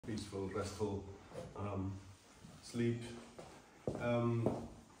peaceful, restful sleep.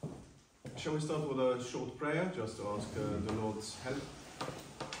 Shall we start with a short prayer, just to ask the Lord's help?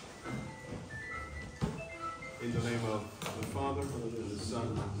 In the name of the Father, and the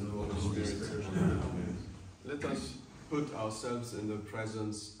Son, and the Holy Spirit. Amen. Let us put ourselves in the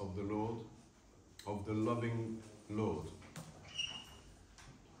presence of the Lord, of the loving Lord.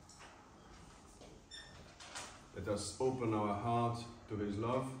 Let us open our heart to His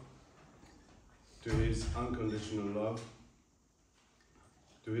love, to His unconditional love,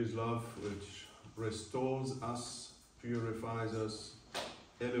 to His love which restores us, purifies us,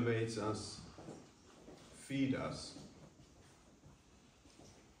 elevates us, feeds us.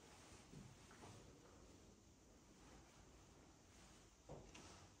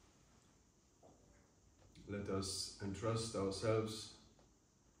 Let us entrust ourselves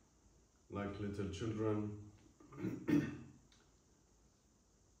like little children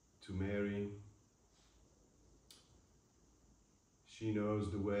to Mary. She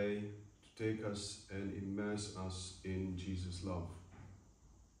knows the way to take us and immerse us in Jesus' love.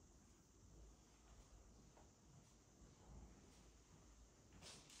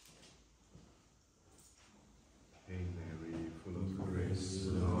 Hail Mary, full of grace,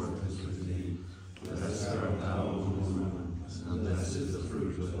 the Lord is with thee. Blessed art thou among women, and blessed is the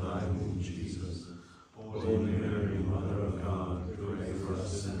fruit of thy womb, Jesus. Holy Mary, Mother of God, pray for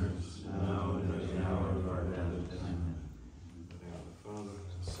us sinners, now and at the hour of our death. Amen. In the name of the Father,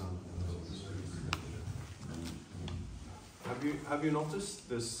 the Son, and the Holy Spirit. Have you noticed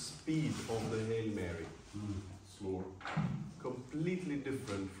the speed of the Hail Mary? Slow. Completely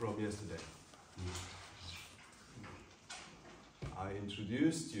different from yesterday. I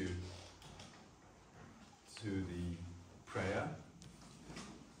introduced you to the prayer.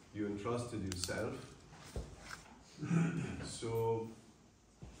 You entrusted yourself. So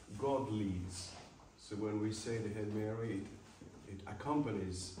God leads. So when we say the Hail Mary, it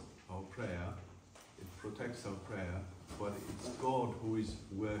accompanies our prayer, it protects our prayer, but it's God who is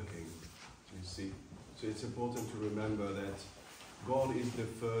working, you see. So it's important to remember that God is the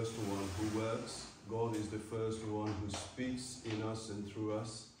first one who works. God is the first one who speaks in us and through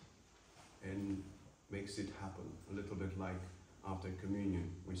us and makes it happen. A little bit like after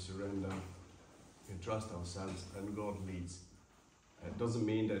communion, we surrender and trust ourselves, and God leads. It doesn't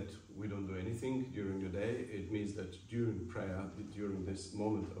mean that we don't do anything during the day. It means that during prayer, during this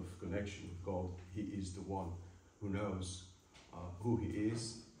moment of connection with God, He is the one who knows who He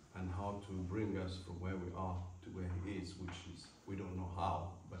is and how to bring us from where we are to where He is, which is, we don't know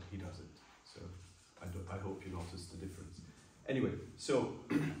how, but He does it. So I hope you notice the difference. Anyway, so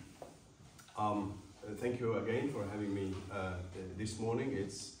thank you again for having me this morning.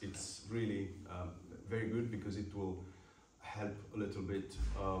 It's really very good because it will help a little bit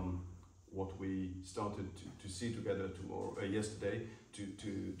what we started to see together yesterday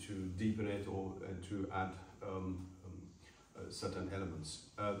to deepen it or to add certain elements.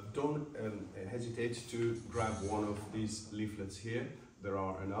 Don't hesitate to grab one of these leaflets here. There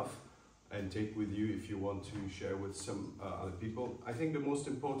are enough, and take with you if you want to share with some other people. I think the most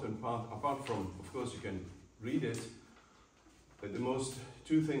important part, apart from, of course, you can read it, but the most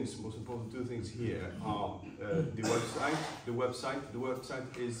important two things here are the website. The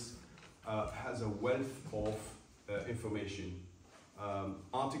website is has a wealth of information,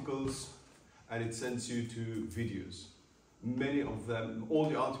 articles, and it sends you to videos. Many of them, all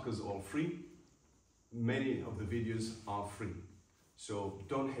the articles are free. Many of the videos are free. So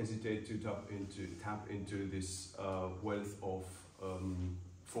don't hesitate to tap into this wealth of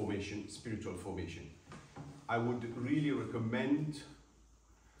formation, spiritual formation. I would really recommend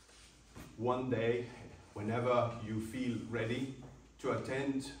one day, whenever you feel ready to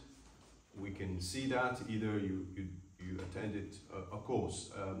attend, we can see that either you attended a course,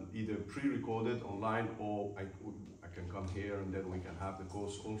 either pre-recorded online, or I can come here and then we can have the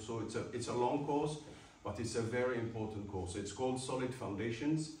course also. It's a long course, but it's a very important course. It's called Solid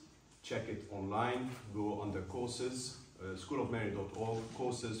Foundations. Check it online, go under courses, schoolofmary.org,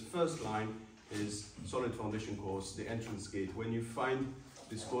 courses. First line is Solid Foundation course, the entrance gate. When you find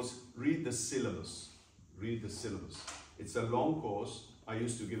this course, read the syllabus. Read the syllabus. It's a long course. I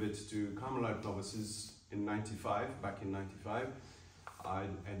used to give it to Carmelite novices in back in 95.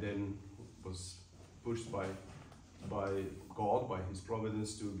 And then was pushed by God, by His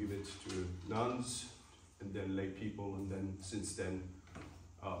providence, to give it to nuns, and then lay people, and then since then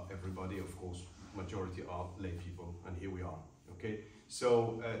everybody, of course, majority are lay people, and here we are. Okay,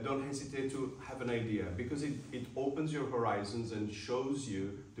 so don't hesitate to have an idea, because it opens your horizons and shows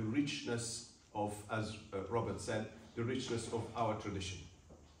you the richness of, as Robert said, the richness of our tradition.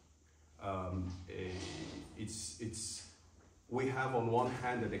 we have on one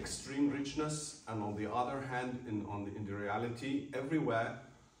hand an extreme richness, and on the other hand, in the reality, everywhere,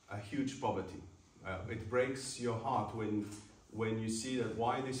 a huge poverty. It breaks your heart when you see that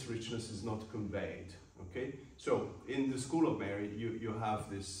why this richness is not conveyed. Okay, so in the School of Mary, you have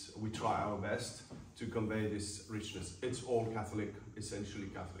this. We try our best to convey this richness. It's all Catholic, essentially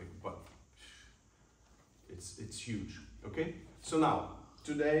Catholic, but it's huge. Okay, so now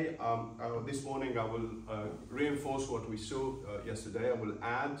today, this morning, I will reinforce what we saw yesterday. I will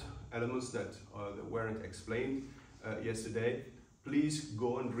add elements that weren't explained yesterday. Please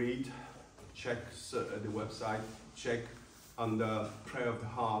go and read, check the website, check under Prayer of the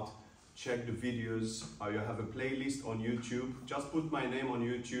Heart, check the videos. You have a playlist on YouTube. Just put my name on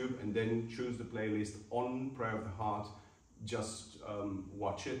YouTube and then choose the playlist on Prayer of the Heart. Just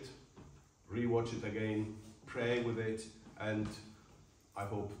watch it, re-watch it again, pray with it, and I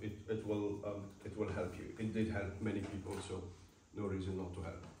hope it will help you. It did help many people, so no reason not to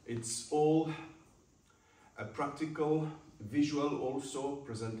help. It's all a practical, visual also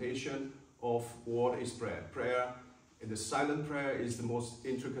presentation of what is prayer. Prayer, the silent prayer is the most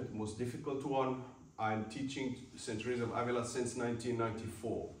intricate, most difficult one. I'm teaching St. Teresa of Avila since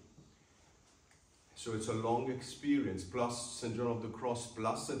 1994. So it's a long experience, plus St. John of the Cross,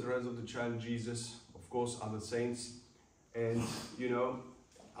 plus St. Teresa of the Child Jesus, of course, other saints. And, you know,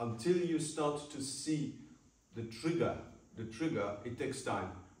 until you start to see the trigger, it takes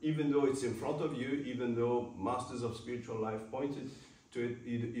time. Even though it's in front of you, even though masters of spiritual life pointed to it,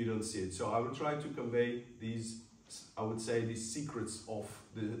 you don't see it. So I will try to convey these, I would say, these secrets of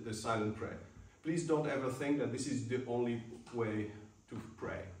the silent prayer. Please don't ever think that this is the only way to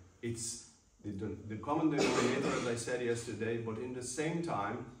pray. It's the common denominator, as I said yesterday, but in the same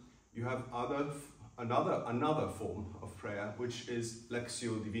time, you have another form of prayer, which is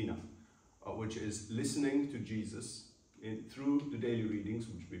Lectio Divina, which is listening to Jesus through the daily readings,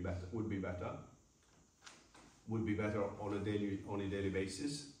 which would be better on a daily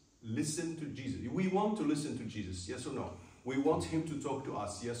basis. Listen to Jesus. We want to listen to Jesus, yes or no? We want him to talk to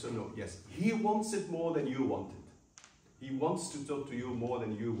us, yes or no? Yes. He wants it more than you want it. He wants to talk to you more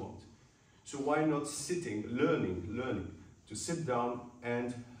than you want. So why not sitting, learning to sit down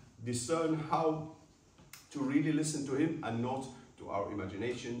and discern how to really listen to him and not to our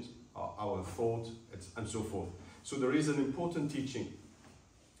imaginations, our thought, and so forth. So there is an important teaching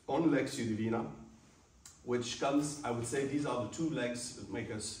on Lectio Divina, which comes, I would say, these are the two legs that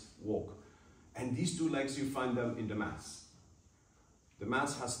make us walk. And these two legs, you find them in the Mass. The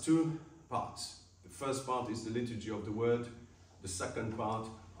Mass has two parts. The first part is the liturgy of the Word. The second part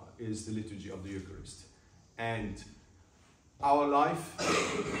is the liturgy of the Eucharist. And our life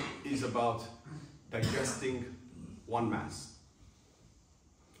is about digesting one Mass.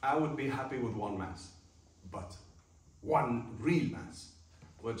 I would be happy with one Mass, but one real Mass,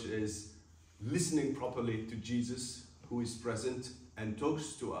 which is listening properly to Jesus, who is present and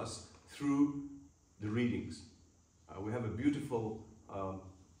talks to us through the readings. We have a beautiful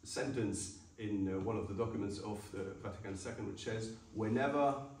sentence in one of the documents of the Vatican II, which says,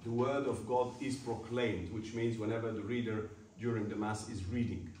 whenever the word of God is proclaimed, which means whenever the reader during the Mass is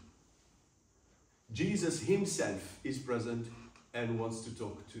reading, Jesus himself is present and wants to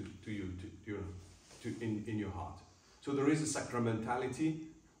talk to you in your heart. So there is a sacramentality,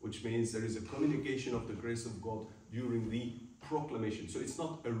 which means there is a communication of the grace of God during the proclamation. So it's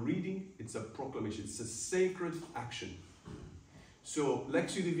not a reading, it's a proclamation. It's a sacred action. So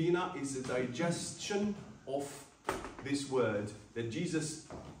Lectio Divina is the digestion of this word that Jesus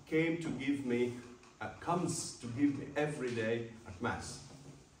comes to give me every day at Mass.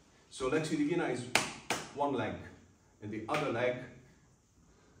 So Lectio Divina is one leg, and the other leg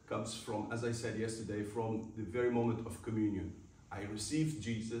comes from, as I said yesterday, from the very moment of communion. I received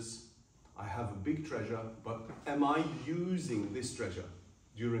Jesus, I have a big treasure, but am I using this treasure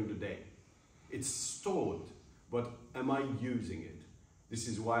during the day? It's stored, but am I using it? This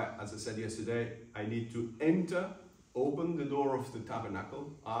is why, as I said yesterday, I need to enter, open the door of the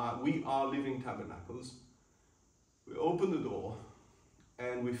tabernacle. We are living tabernacles. We open the door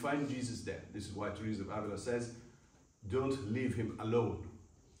and we find Jesus there. This is why Teresa of Avila says, don't leave him alone.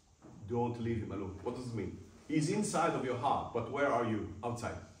 Don't leave him alone. What does it mean? He's inside of your heart, but where are you?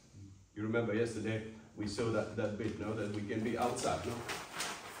 Outside. You remember yesterday we saw that bit, no? That we can be outside, no?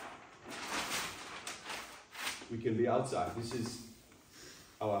 We can be outside. This is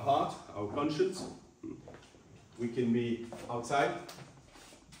our heart, our conscience. We can be outside,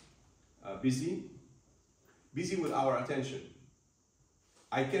 busy with our attention.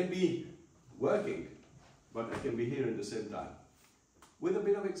 I can be working, but I can be here at the same time. With a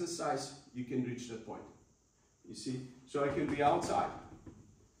bit of exercise, you can reach that point. You see? So I can be outside,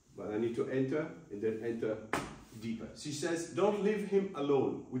 but I need to enter and then enter deeper. She says, don't leave him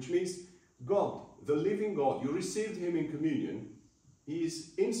alone, which means God, the living God, you received him in communion. He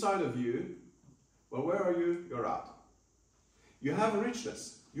is inside of you. Well, where are you? You're out. You have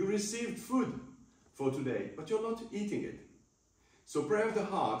richness. You received food for today, but you're not eating it. So prayer of the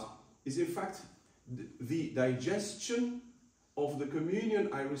heart is in fact the digestion of the communion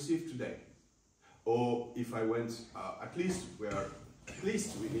I received today. Or if I went, at least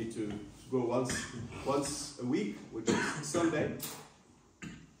we need to go once a week, which is Sunday.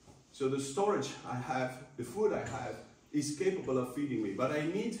 So the storage I have, the food I have, is capable of feeding me, but I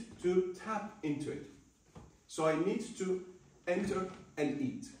need to tap into it. So I need to enter and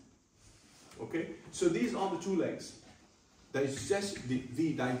eat. Okay? So these are the two legs. The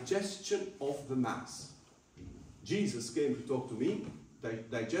digestion of the Mass. Jesus came to talk to me.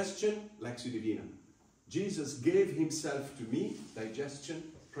 Digestion, Lectio Divina. Jesus gave himself to me. Digestion,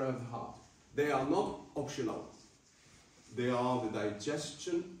 prayer of the heart. They are not optional. They are the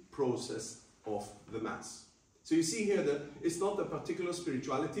digestion process of the Mass. So you see here that it's not a particular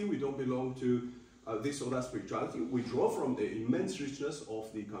spirituality. We don't belong to this or that spirituality. We draw from the immense richness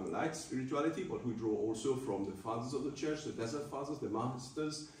of the Carmelite spirituality, but we draw also from the fathers of the church, the desert fathers, the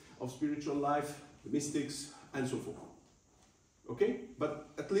masters of spiritual life, the mystics, and so forth. Okay? But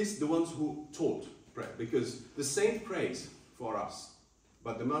at least the ones who taught prayer, because the saint prays for us,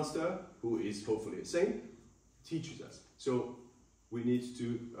 but the master, who is hopefully a saint, teaches us. So we need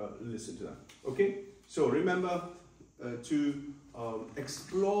to listen to that. Okay? So remember to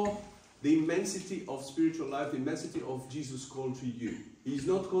explore the immensity of spiritual life, the immensity of Jesus' call to you. He's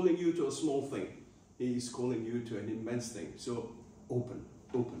not calling you to a small thing. He is calling you to an immense thing. So open.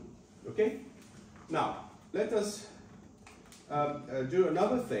 Okay? Now, let us do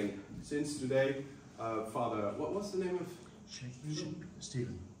another thing. Since today, Father, what's the name of?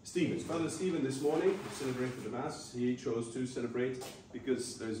 Stephen. Father Stephen this morning celebrated the Mass. He chose to celebrate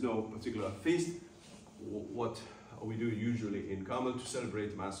because there is no particular feast. What we do usually in Carmel to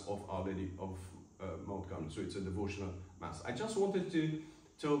celebrate the Mass of Our Lady of Mount Carmel. So it's a devotional Mass. I just wanted to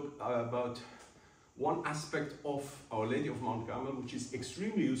talk about one aspect of Our Lady of Mount Carmel, which is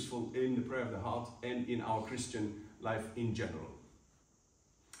extremely useful in the prayer of the heart and in our Christian life in general.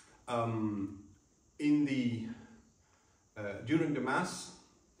 During the Mass,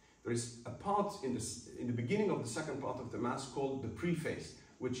 there is a part in the beginning of the second part of the Mass called the preface,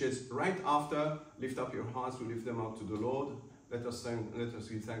 which is right after lift up your hearts, we lift them up to the Lord, let us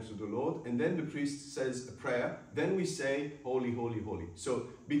give thanks to the Lord, and then the priest says a prayer, then we say holy, holy, holy. So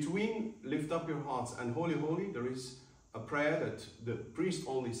between lift up your hearts and holy, holy, there is a prayer that the priest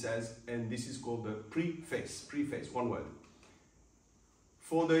only says, and this is called the preface, one word.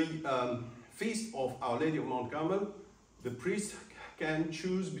 For the feast of Our Lady of Mount Carmel, the priest can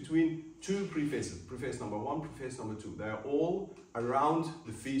choose between two prefaces, preface number 1, preface number 2. They are all around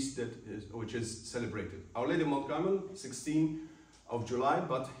the feast which is celebrated. Our Lady of Mount Carmel, 16th of July,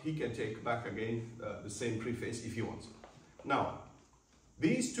 but he can take back again the same preface if he wants. Now,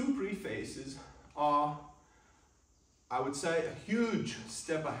 these two prefaces are, I would say, a huge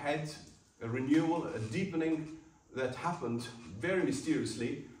step ahead, a renewal, a deepening that happened very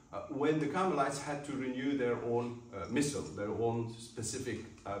mysteriously when the Carmelites had to renew their own missal, their own specific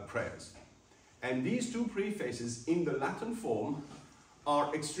prayers. And these two prefaces in the Latin form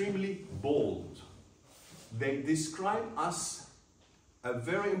are extremely bold. They describe us a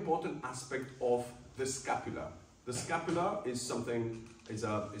very important aspect of the scapula. The scapula is something, is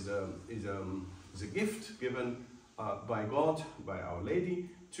a gift given by God, by Our Lady,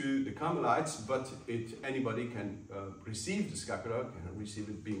 to the Carmelites, but anybody can receive the scapula, can receive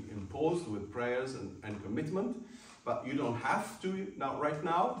it being imposed with prayers and commitment. But you don't have to right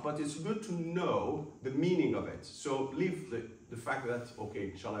now, but it's good to know the meaning of it. So leave the fact that,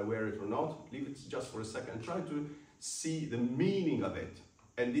 okay, shall I wear it or not? Leave it just for a second. Try to see the meaning of it.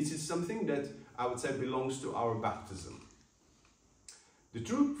 And this is something that I would say belongs to our baptism. The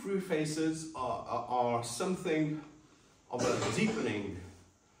two prefaces are something of a deepening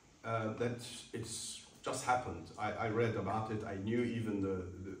that it's just happened. I read about it. I knew even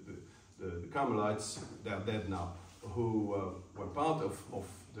the Carmelites, they are dead now, who were part of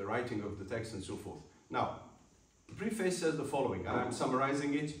the writing of the text and so forth. Now, the preface says the following, and I'm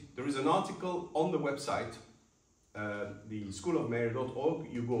summarizing it. There is an article on the website, the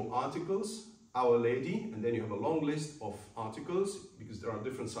schoolofmary.org. You go articles, Our Lady, and then you have a long list of articles because there are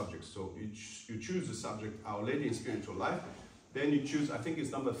different subjects. So you choose the subject, Our Lady in Spiritual Life. Then you choose, I think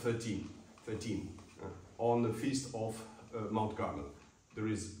it's number 13 on the Feast of Mount Carmel. There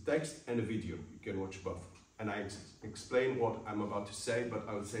is text and a video. You can watch both. And I explain what I'm about to say, but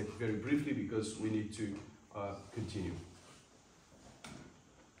I will say it very briefly because we need to continue.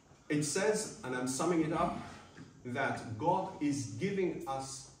 It says, and I'm summing it up, that God is giving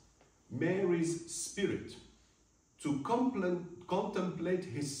us Mary's spirit to contemplate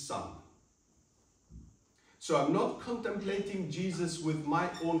his son. So I'm not contemplating Jesus with my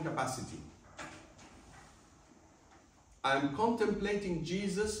own capacity. I'm contemplating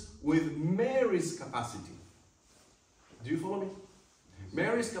Jesus with Mary's capacity. Do you follow me?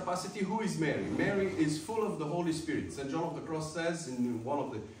 Mary's capacity, who is Mary? Mary is full of the Holy Spirit. St. John of the Cross says, in one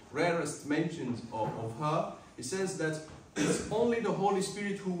of the rarest mentions of her, he says that it's only the Holy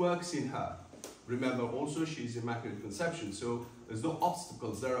Spirit who works in her. Remember also, she's Immaculate Conception, so there's no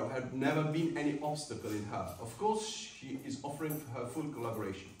obstacles. There have never been any obstacle in her. Of course, she is offering her full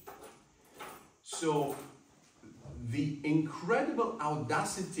collaboration. So, the incredible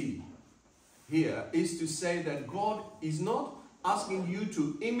audacity here is to say that God is not asking you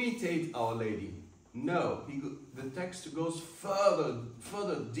to imitate Our Lady. No, the text goes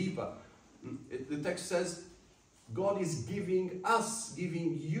further deeper. The text says, God is giving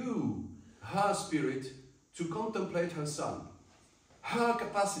you her spirit to contemplate her son. Her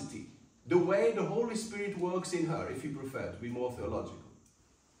capacity, the way the Holy Spirit works in her, if you prefer to be more theological.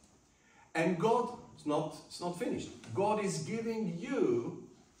 And God, it's not finished. God is giving you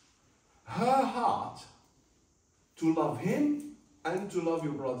her heart to love him and to love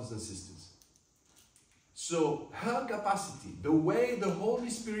your brothers and sisters. So her capacity, the way the Holy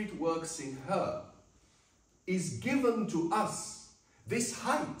Spirit works in her, is given to us. This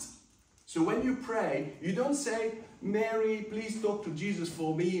height. So when you pray, you don't say, Mary, please talk to Jesus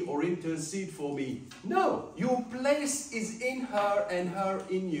for me or intercede for me. No, your place is in her and her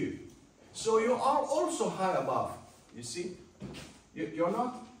in you. So you are also high above. You see? You're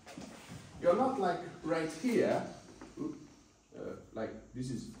not like right here, like this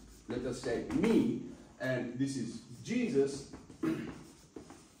is, let us say, me, and this is Jesus,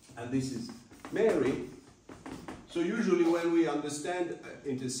 and this is Mary. So usually when we understand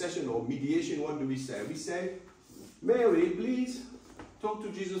intercession or mediation, what do we say? We say, Mary, please talk to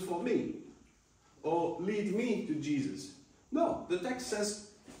Jesus for me, or lead me to Jesus. No, the text says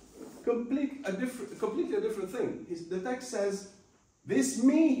completely a different thing. The text says, this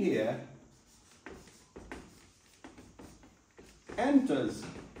me here enters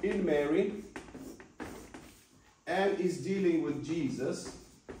in Mary and is dealing with Jesus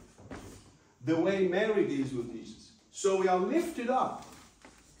the way Mary deals with Jesus. So we are lifted up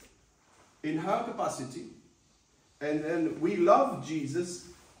in her capacity, and then we love Jesus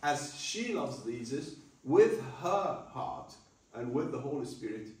as she loves Jesus with her heart and with the Holy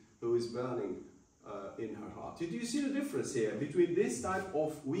Spirit who is burning in her heart. Do you see the difference here between this type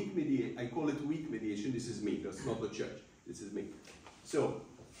of weak mediation? I call it weak mediation. This is me. That's not the church. This is me. So,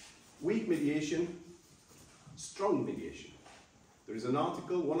 weak mediation, strong mediation. There is an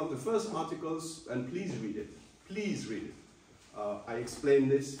article, one of the first articles, and please read it. Please read it. I explain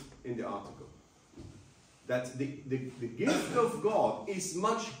this in the article. That the gift of God is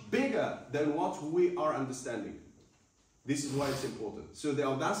much bigger than what we are understanding. This is why it's important. So the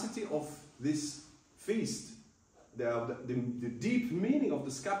audacity of this feast, the deep meaning of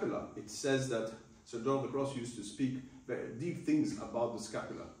the scapula, it says that St. John of the Cross used to speak very deep things about the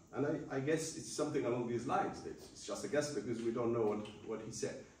scapula. And I guess it's something along these lines. It's just a guess because we don't know what he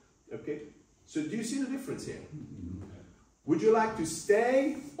said. Okay? So do you see the difference here? Would you like to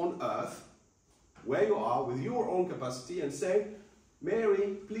stay on earth where you are with your own capacity and say,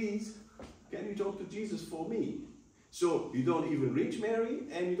 Mary, please, can you talk to Jesus for me? So you don't even reach Mary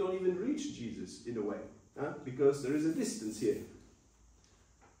and you don't even reach Jesus in a way, because there is a distance here.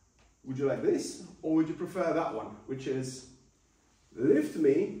 Would you like this, or would you prefer that one, which is lift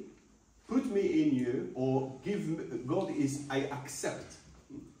me, put me in you, or give me, God is, I accept.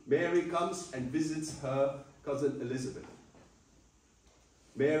 Mary comes and visits her cousin Elizabeth.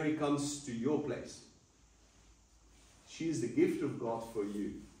 Mary comes to your place. She is the gift of God for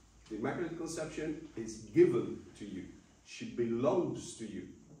you. The Immaculate Conception is given to you. She belongs to you.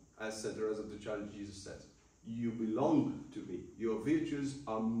 As St. Teresa of the Child Jesus says, you belong to me. Your virtues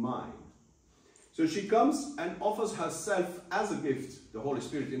are mine. So she comes and offers herself as a gift, the Holy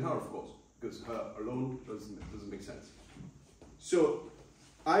Spirit in her, of course, because her alone doesn't make sense. So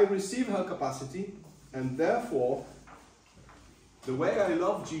I receive her capacity, and therefore the way I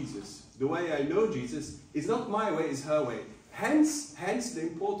love Jesus, the way I know Jesus, is not my way, it's her way. Hence the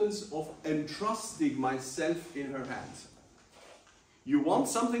importance of entrusting myself in her hands. You want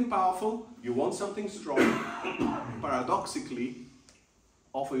something powerful, you want something strong. Paradoxically,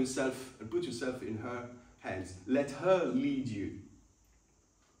 offer yourself and put yourself in her hands. Let her lead you.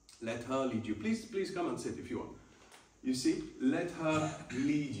 Let her lead you. Please come and sit if you want. You see, let her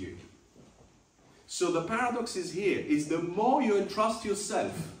lead you. So the paradox is here, is the more you entrust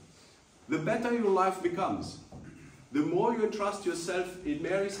yourself, the better your life becomes. The more you entrust yourself in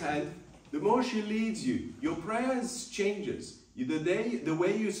Mary's hand, the more she leads you. Your prayers changes. The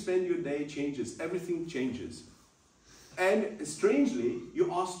way you spend your day changes. Everything changes. And strangely,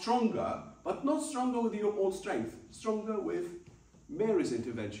 you are stronger, but not stronger with your own strength. Stronger with Mary's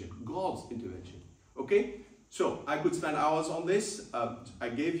intervention, God's intervention. Okay? So, I could spend hours on this. I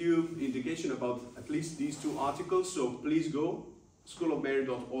gave you indication about at least these 2 articles. So, please go,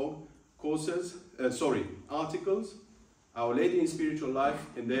 schoolofmary.org, courses, articles, Our Lady in Spiritual Life,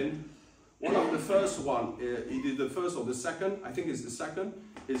 and then one of the first one, either the first or the second, I think it's the second,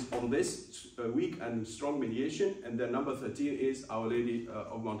 is on this weak and strong mediation, and then number 13 is Our Lady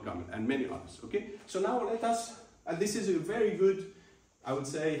of Mount Carmel, and many others, okay? So now let us, and this is a very good, I would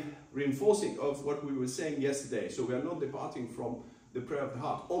say, reinforcing of what we were saying yesterday. So we are not departing from the prayer of the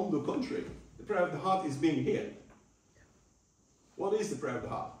heart. On the contrary, the prayer of the heart is being here. What is the prayer of the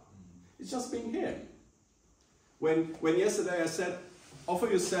heart? It's just being here. When yesterday I said, offer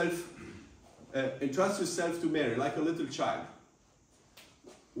yourself, entrust yourself to Mary like a little child.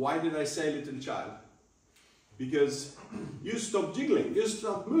 Why did I say little child? Because you stop jiggling, you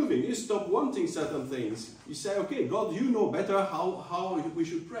stop moving, you stop wanting certain things. You say, okay, God, you know better how we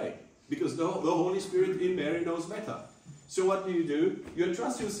should pray. Because the Holy Spirit in Mary knows better. So what do? You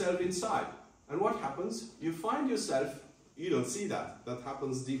entrust yourself inside. And what happens? You find yourself, you don't see that. That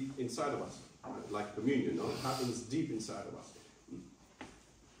happens deep inside of us. Like communion, no? It happens deep inside of us.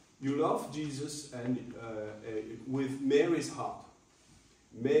 You love Jesus and with Mary's heart.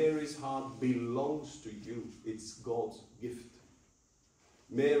 Mary's heart belongs to you. It's God's gift.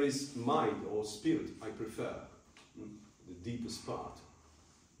 Mary's mind or spirit, I prefer, the deepest part,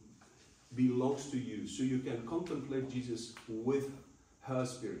 belongs to you. So you can contemplate Jesus with her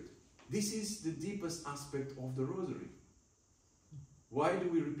spirit. This is the deepest aspect of the Rosary. Why do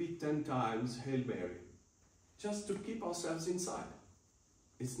we repeat 10 times Hail Mary? Just to keep ourselves inside.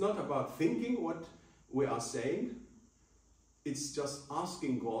 It's not about thinking what we are saying. It's just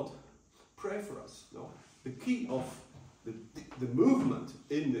asking God, pray for us. No? The key of the movement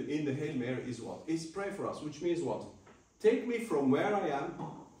in the Hail Mary is what? Is pray for us, which means what? Take me from where I am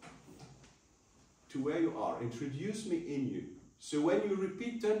to where you are. Introduce me in you. So when you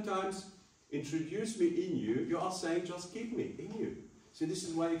repeat 10 times, introduce me in you, you are saying, just keep me in you. So this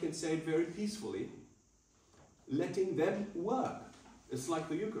is why you can say it very peacefully, letting them work. It's like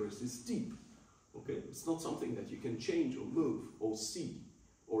the Eucharist, it's deep. Okay, it's not something that you can change or move or see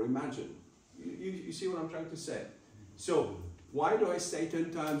or imagine. You see what I'm trying to say? So, why do I say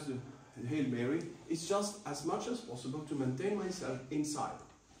 10 times the Hail Mary? It's just as much as possible to maintain myself inside.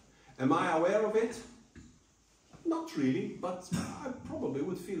 Am I aware of it? Not really, but I probably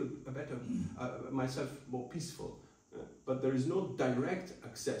would feel a better, myself more peaceful. But there is no direct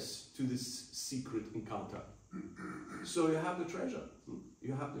access to this secret encounter. So you have the treasure.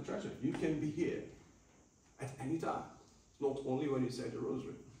 You have the treasure. You can be here at any time. Not only when you say the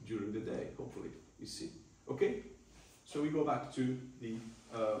Rosary, during the day, hopefully, you see. Okay? So we go back to the,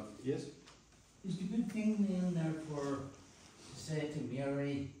 yes? Is the good thing then, therefore, to say to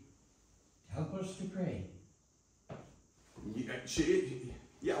Mary, help us to pray?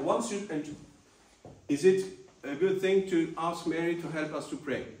 Yeah, once you, is it a good thing to ask Mary to help us to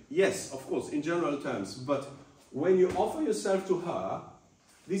pray? Yes, of course, in general terms. But when you offer yourself to her,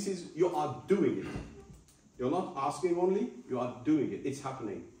 this is, you are doing it. You're not asking only, you are doing it. It's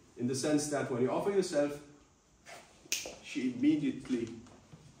happening. In the sense that when you offer yourself, she immediately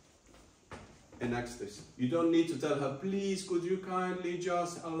enacts this. You don't need to tell her, please, could you kindly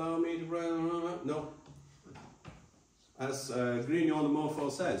just allow me to pray? No. As Grignon de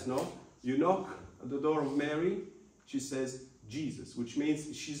Montfort says, no? You knock at the door of Mary, she says, Jesus, which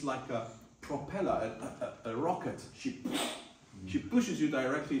means she's like a propeller, a rocket. She pushes you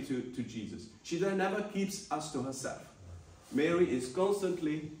directly to Jesus. She then never keeps us to herself. Mary is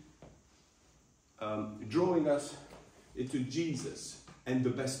constantly drawing us into Jesus and the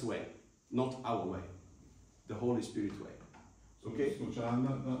best way, not our way, the Holy Spirit way. Okay? So Jan,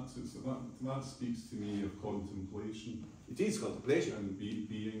 that speaks to me of contemplation. It is contemplation. And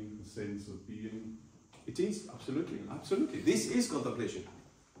being, a sense of being. It is, absolutely, absolutely. This is contemplation.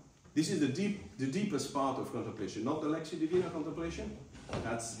 This is the deepest part of contemplation, not the Lectio Divina contemplation.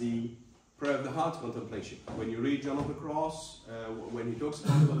 That's the prayer of the heart contemplation. When you read John of the Cross, when he talks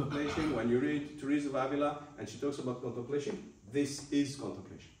about contemplation, when you read Teresa of Avila and she talks about contemplation, this is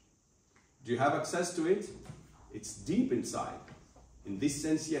contemplation. Do you have access to it? It's deep inside. In this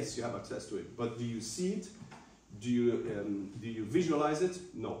sense, yes, you have access to it. But do you see it? Do you visualize it?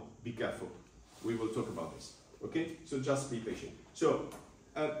 No. Be careful. We will talk about this. Okay? So just be patient. So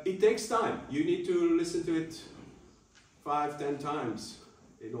it takes time. You need to listen to it 5, 10 times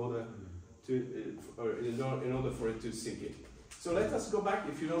in order to in order for it to sink in. So let us go back,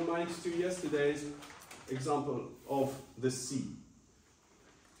 if you don't mind, to yesterday's example of the sea.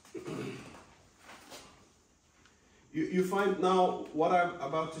 You find now what I'm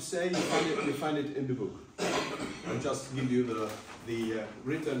about to say. You find it in the book. I'll just give you the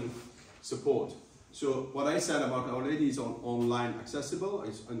written support. So what I said about Our Lady is online accessible.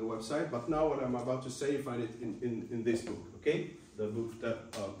 It's on the website. But now what I'm about to say, you find it in this book. Okay, the book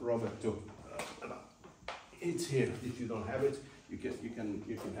that Robert took. It's here. If you don't have it, you can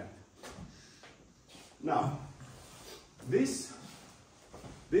have it. Now, this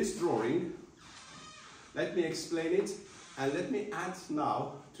drawing. Let me explain it, and let me add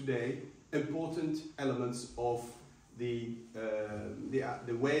now today important elements of the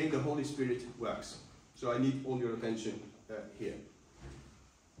way the Holy Spirit works. So I need all your attention here.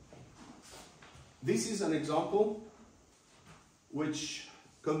 This is an example which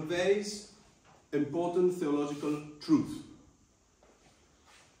conveys important theological truth.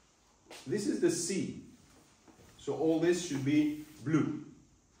 This is the sea. So all this should be blue.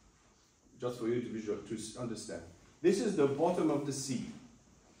 Just for you to understand. This is the bottom of the sea.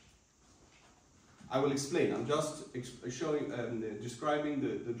 I will explain. I'm just showing, describing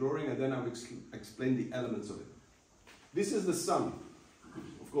the drawing, and then I will explain the elements of it. This is the sun.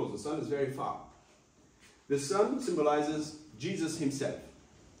 Of course, the sun is very far. The sun symbolizes Jesus himself.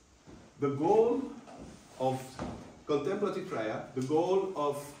 The goal of contemplative prayer, the goal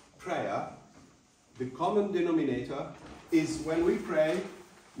of prayer, the common denominator is when we pray,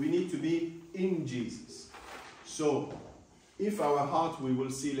 we need to be in Jesus. So, if our heart, we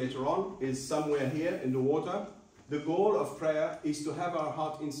will see later on, is somewhere here in the water, the goal of prayer is to have our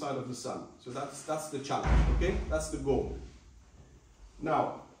heart inside of the sun. So that's the challenge, okay? That's the goal.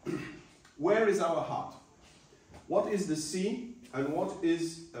 Now, where is our heart? What is the sea and what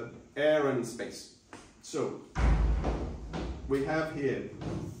is air and space? So, we have here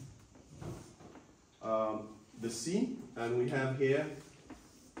the sea, and we have here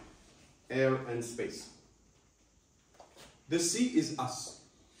air and space. The sea is us.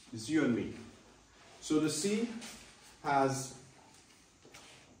 It's you and me. So the sea has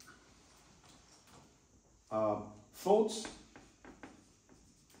thoughts.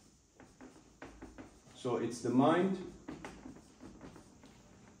 So it's the mind.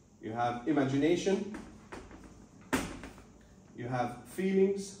 You have imagination. You have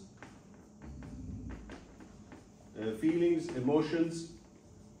feelings. Emotions,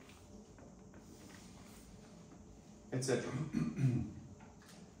 etc.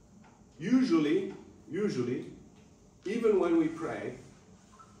 Usually, even when we pray,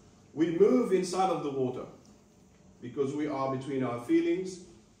 we move inside of the water because we are between our feelings,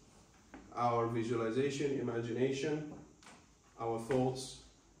 our visualization, imagination, our thoughts.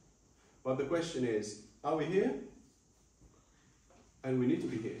 But the question is, are we here? And we need to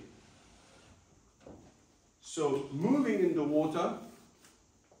be here. So moving in the water,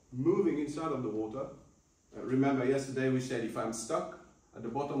 moving inside of the water. Remember yesterday we said if I'm stuck at the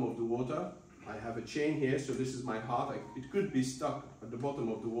bottom of the water, I have a chain here, so this is my heart. It could be stuck at the bottom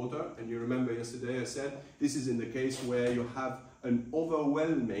of the water. And you remember yesterday I said this is in the case where you have an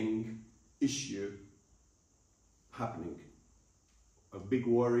overwhelming issue happening. A big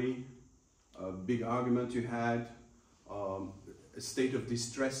worry, a big argument you had, a state of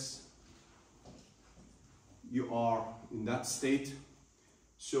distress. You are in that state.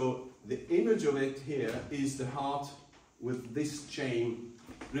 So the image of it here is the heart with this chain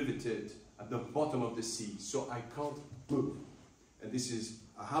riveted at the bottom of the sea. So I can't move. And this is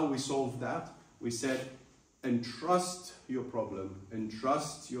how we solve that. We said, entrust your problem,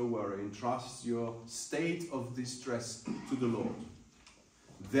 entrust your worry, entrust your state of distress to the Lord.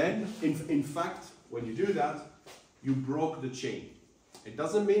 Then, in fact, when you do that, you broke the chain. It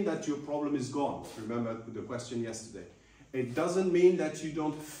doesn't mean that your problem is gone. Remember the question yesterday. It doesn't mean that you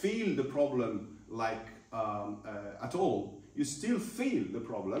don't feel the problem like at all. You still feel the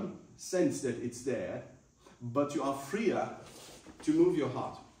problem, sense that it's there, but you are freer to move your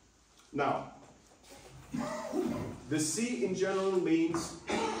heart. Now, the sea in general means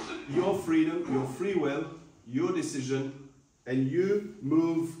your freedom, your free will, your decision, and you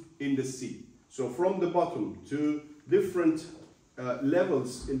move in the sea. So from the bottom to different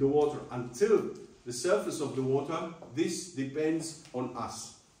levels in the water until the the surface of the water, this depends on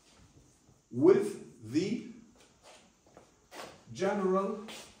us. With the general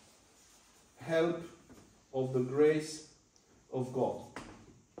help of the grace of God.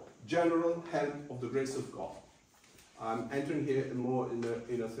 General help of the grace of God. I'm entering here more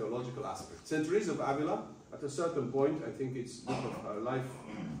in a theological aspect. St. Teresa of Avila, at a certain point, I think it's Book of Life,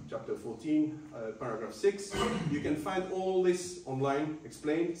 chapter 14, paragraph 6, you can find all this online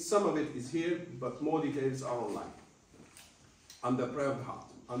explained. Some of it is here, but more details are online. Under prayer of the heart.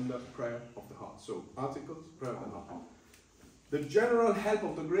 Under prayer of the heart. So, articles, prayer of the heart. The general help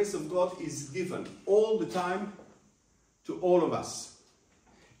of the grace of God is given all the time to all of us.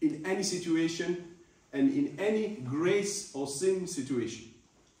 In any situation and in any grace or sin situation.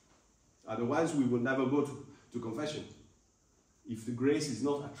 Otherwise, we will never go to confession. If the grace is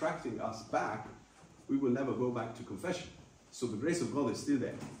not attracting us back, we will never go back to confession. So the grace of God is still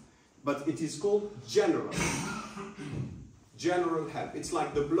there. But it is called general. General help. It's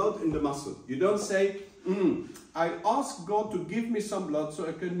like the blood in the muscle. You don't say, I ask God to give me some blood so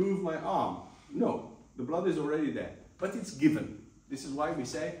I can move my arm. No, the blood is already there. But it's given. This is why we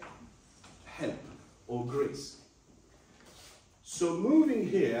say help or grace. So moving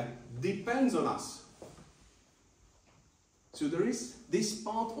here depends on us. So there is this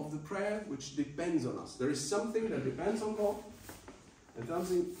part of the prayer which depends on us. There is something that depends on God and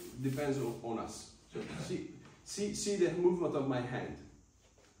something depends on us. So see the movement of my hand.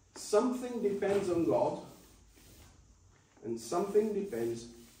 Something depends on God and something depends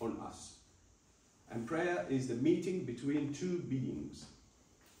on us. And prayer is the meeting between two beings.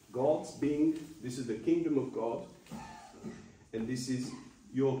 God's being, this is the kingdom of God, and this is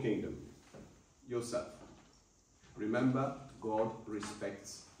your kingdom, yourself. Remember, God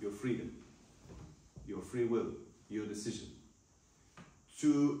respects your freedom, your free will, your decision.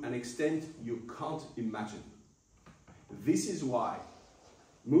 To an extent you can't imagine. This is why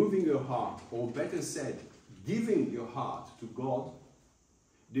moving your heart, or better said, giving your heart to God,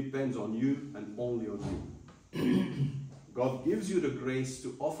 depends on you and only on you. God gives you the grace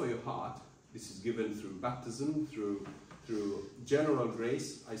to offer your heart. This is given through baptism, through general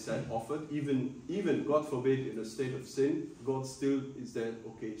grace, I said offered. Even God forbid, in a state of sin, God still is there.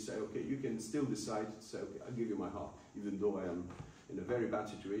 Okay, say, okay, you can still decide to say, okay, I'll give you my heart. Even though I am in a very bad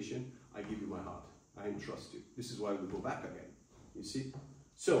situation, I give you my heart. I entrust you. This is why we go back again. You see?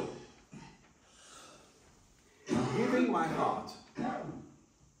 So, giving my heart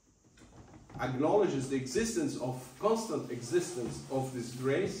acknowledges the existence of, constant existence of this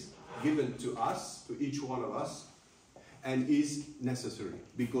grace given to us, to each one of us, and is necessary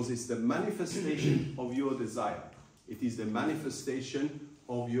because it's the manifestation of your desire. It is the manifestation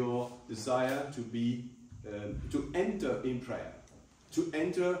of your desire to be, to enter in prayer, to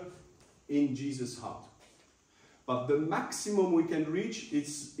enter in Jesus' heart. But the maximum we can reach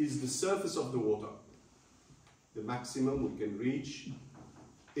is the surface of the water. The maximum we can reach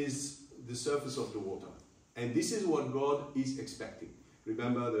is the surface of the water. And this is what God is expecting.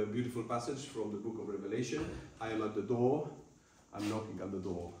 Remember the beautiful passage from the book of Revelation. I am at the door, I'm knocking at the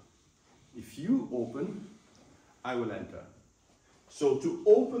door. If you open, I will enter. So to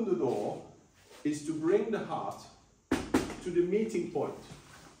open the door is to bring the heart to the meeting point.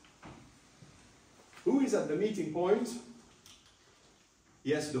 Who is at the meeting point?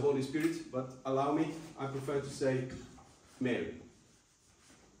 Yes, the Holy Spirit, but allow me, I prefer to say Mary.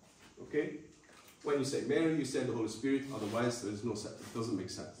 Okay? When you say Mary, you say the Holy Spirit, otherwise there is no sense. It doesn't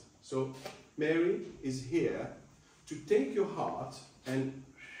make sense. So Mary is here to take your heart and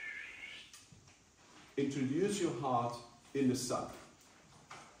introduce your heart in the Son.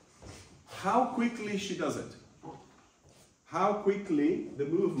 How quickly she does it. How quickly the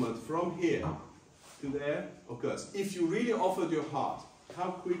movement from here to there occurs. If you really offered your heart,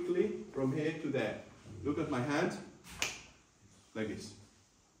 how quickly from here to there. Look at my hand. Like this.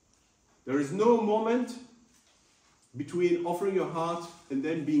 There is no moment between offering your heart and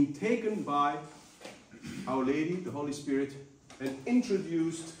then being taken by Our Lady, the Holy Spirit, and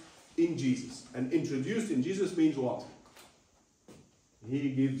introduced in Jesus. And introduced in Jesus means what? He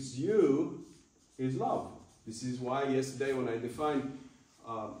gives you His love. This is why yesterday when I defined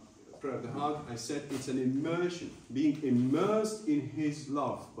prayer of the heart, I said it's an immersion, being immersed in His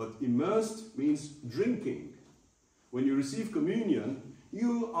love. But immersed means drinking. When you receive communion,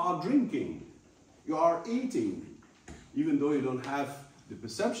 you are drinking, you are eating, even though you don't have the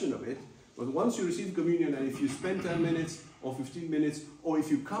perception of it. But once you receive communion, and if you spend 10 minutes or 15 minutes, or if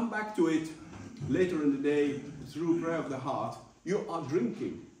you come back to it later in the day through prayer of the heart, you are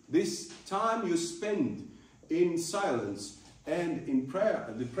drinking. This time you spend in silence and in prayer,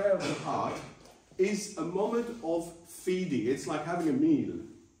 the prayer of the heart, is a moment of feeding. It's like having a meal.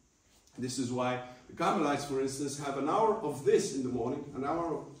 This is why the Carmelites, for instance, have an hour of this in the morning, an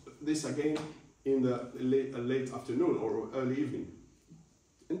hour of this again in the late afternoon or early evening.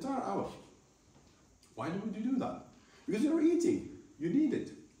 Entire hour. Why do we do that? Because you're eating. You need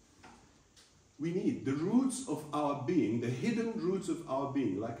it. We need the roots of our being, the hidden roots of our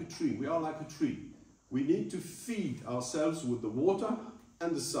being, like a tree. We are like a tree. We need to feed ourselves with the water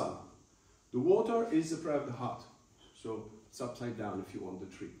and the sun. The water is the prayer of the heart. So it's upside down if you want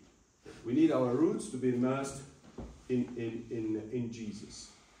the tree. We need our roots to be immersed in Jesus.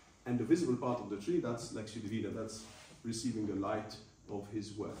 And the visible part of the tree, that's Lectio Divina, that's receiving the light of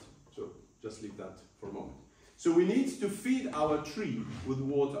His word. So just leave that for a moment. So we need to feed our tree with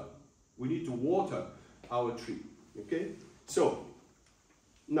water. We need to water our tree. Okay? So,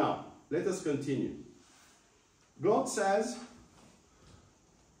 now, let us continue. God says,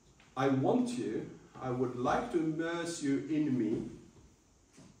 I want you, I would like to immerse you in me,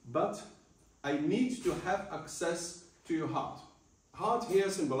 but I need to have access to your heart. Heart here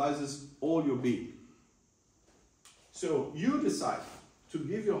symbolizes all your being. So you decide to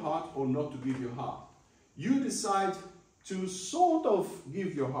give your heart or not to give your heart. You decide to sort of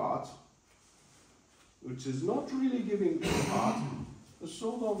give your heart, which is not really giving your heart, a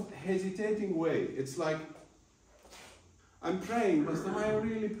sort of hesitating way. It's like, I'm praying, but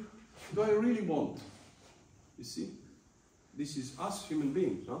do I really want? You see? This is us human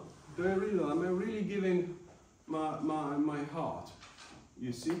beings, no? Am I really giving my heart?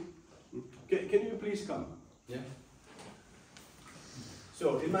 You see? Can you please come? Yeah.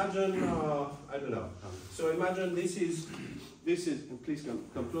 So imagine, I don't know. So imagine this is, please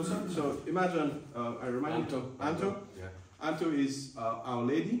come closer. So imagine, I remind you, Anto. Yeah. Anto is Our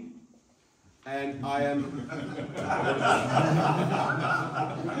Lady. And I am...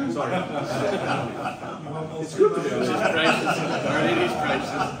 Sorry. It's good to be honest. She's precious. Our Lady's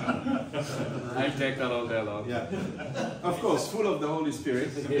precious. I'll take that all day long. Yeah. Of course, full of the Holy Spirit.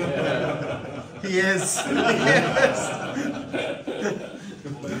 Yeah. Yes.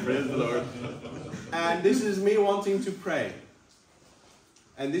 Praise the Lord. And this is me wanting to pray.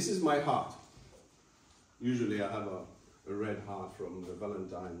 And this is my heart. Usually I have a red heart from the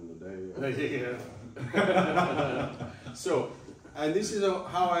Valentine day. Yeah. So, and this is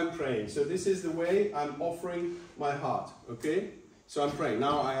how I'm praying. So this is the way I'm offering my heart, okay? So I'm praying.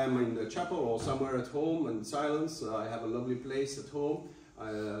 Now I am in the chapel or somewhere at home in silence. I have a lovely place at home.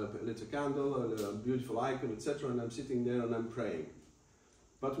 I lit a candle, a beautiful icon, etc. And I'm sitting there and I'm praying.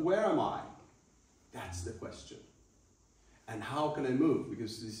 But where am I? That's the question. And how can I move?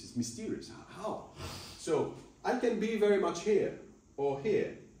 Because this is mysterious. How? So, I can be very much here or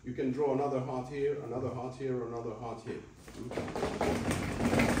here. You can draw another heart here, another heart here, another heart here.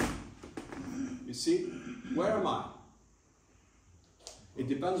 You see? Where am I? It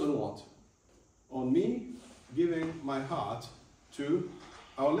depends on what? On me giving my heart to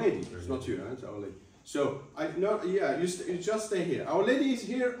Our Lady. It's not you, right? It's Our Lady. So, you just stay here. Our Lady is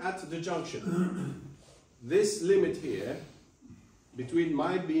here at the junction. This limit here, between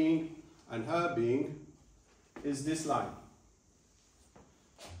my being and her being, is this line.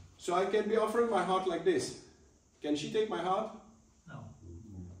 So I can be offering my heart like this. Can she take my heart? No.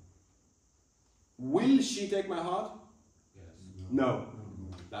 Will she take my heart? Yes. No.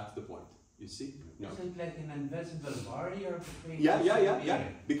 That's the point. You see? No. Is it like an invisible barrier between Yeah.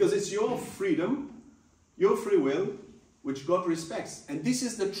 Because it's your freedom, your free will, which God respects. And this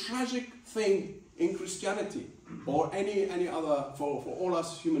is the tragic thing in Christianity, or any other, for all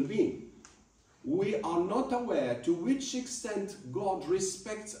us human beings. We are not aware to which extent God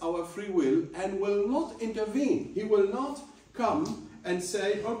respects our free will and will not intervene. He will not come and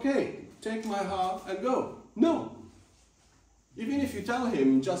say, okay, take my heart and go. No. Even if you tell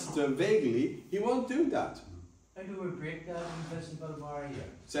him just vaguely, he won't do that. How do we break that invisible barrier?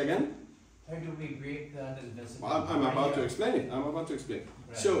 Say again? How do we break that invisible Well, barrier? I'm about to explain it. I'm about to explain.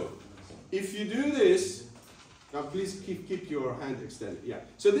 Right. So, if you do this, now please keep your hand extended. Yeah.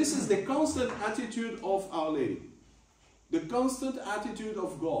 So this is the constant attitude of Our Lady. The constant attitude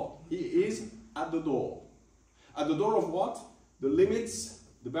of God. He is at the door. At the door of what? The limits,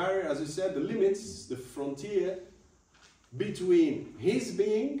 the barrier, as I said, the limits, the frontier between His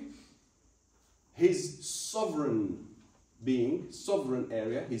being, His sovereign being, sovereign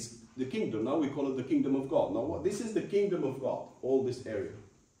area, the kingdom. Now we call it the kingdom of God. Now this is the kingdom of God, all this area.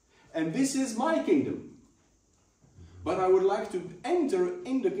 And this is my kingdom. But I would like to enter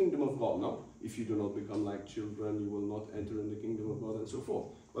in the kingdom of God. No, if you do not become like children, you will not enter in the kingdom of God and so forth.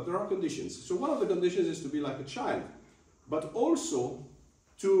 But there are conditions. So one of the conditions is to be like a child. But also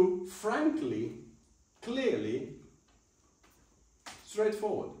to frankly clearly,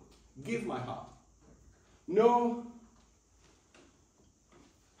 straightforward. Give my heart. No,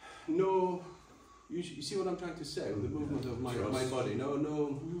 you see what I'm trying to say with the movement of my body.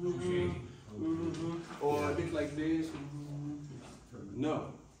 No, or a bit like this. No.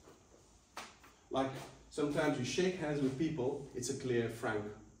 Like sometimes you shake hands with people, it's a clear, frank,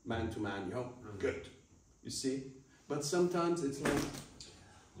 man to man, good. You see? But sometimes it's like,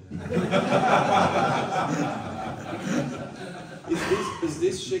 is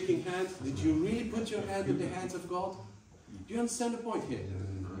this shaking hands? Did you really put your hand in the hands of God? Do you understand the point here?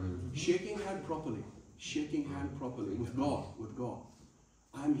 Shaking hand properly with God,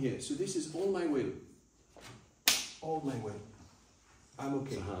 I'm here. So this is all my will. All my will. I'm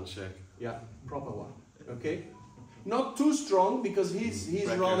okay. It's a handshake. Yeah, proper one. Okay? Not too strong, because he's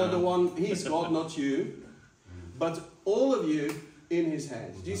rather the one, he's God, not you. But all of you in his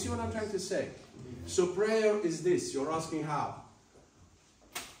hands. Do you see what I'm trying to say? So prayer is this. You're asking how?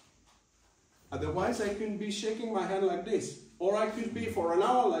 Otherwise I could be shaking my hand like this. Or I could be for an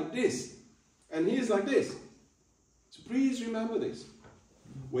hour like this. And he is like this. So please remember this.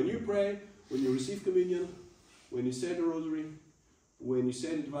 When you pray, when you receive communion, when you say the rosary, when you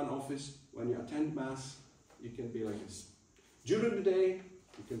say the divine office, when you attend mass, you can be like this. During the day,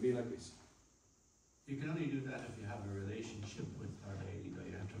 you can be like this. You can only do that if you have a relationship with Our Lady, that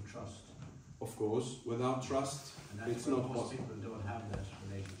you have to trust. Of course, without trust, And that's it's where not most possible. people don't have that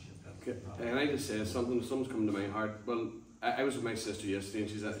relationship. That's the Okay. problem. And I just say something's coming to my heart. Well, I was with my sister yesterday, and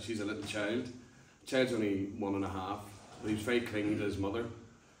she's a little child. The child's only 1.5, but he's very clingy to his mother.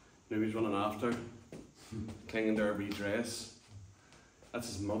 Now he's running after, clinging to her wee dress. That's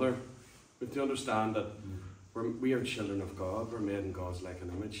his mother. We have to understand that we are children of God. We're made in God's like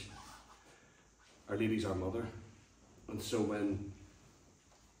and image. Our Lady's our mother, and so when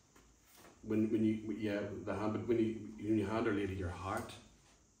you hand Our Lady your heart,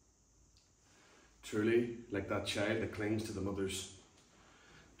 truly, like that child that clings to the mother's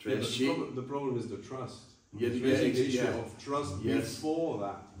dress. Yeah, the problem is the trust. Yes, There's an issue yeah. of trust Yes. before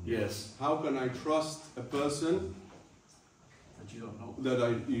that. Yes. How can I trust a person That you don't know.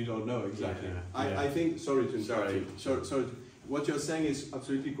 that you don't know exactly? Yeah. I think, sorry to interrupt Sorry. you. Sorry. What you're saying is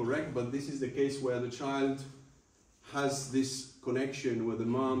absolutely correct, but this is the case where the child has this connection with the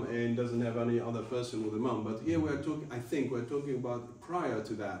mom and doesn't have any other person with the mom. But here we're talking, I think we're talking about prior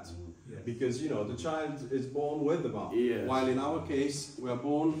to that. Yes. Because, the child is born with the mom. Yes. While in our case, we're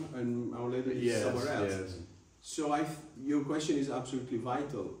born and Our Lady is Yes. somewhere else. Yes. So your question is absolutely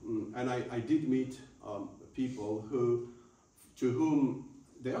vital. And I did meet people to whom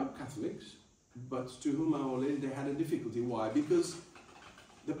they are Catholics, but to whom Our Lady, they had a difficulty. Why? Because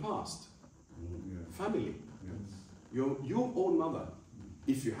the past, family, your own mother,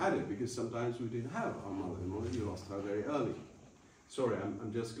 if you had it, because sometimes we didn't have our mother-in-law, you lost her very early. Sorry,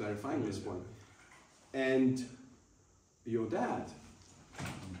 I'm just clarifying this point. And your dad.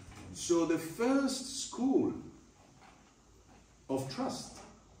 So the first school of trust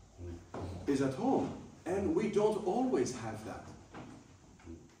is at home, and we don't always have that.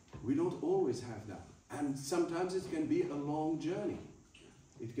 We don't always have that. And sometimes it can be a long journey.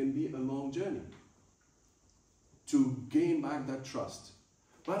 It can be a long journey to gain back that trust.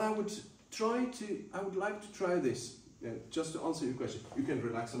 But I would like to try this. Just to answer your question, you can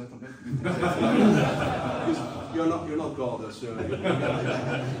relax a little bit. Because you're not God, so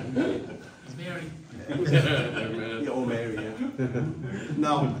It's Mary. yeah, or Mary, yeah.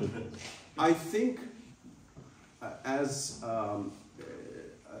 Now, I think as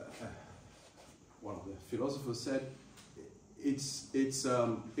one of the philosophers said, it's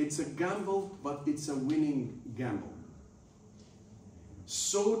a gamble, but it's a winning gamble.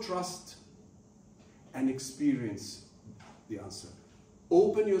 So trust and experience the answer.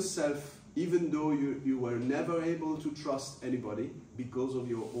 Open yourself, even though you were never able to trust anybody because of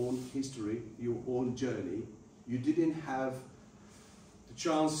your own history, your own journey. You didn't have the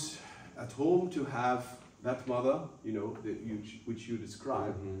chance at home to have that mother, which you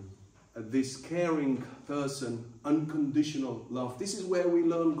describe. This caring person, unconditional love. This is where we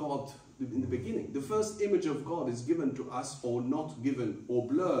learn God in the beginning. The first image of God is given to us, or not given, or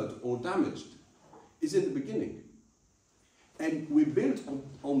blurred, or damaged, is in the beginning. And we build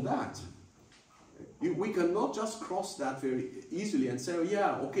on that. We cannot just cross that very easily and say, oh,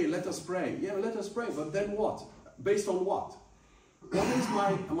 yeah, okay, let us pray. Yeah, let us pray, but then what? Based on what? What is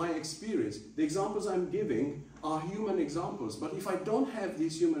my experience? The examples I'm giving are human examples, but if I don't have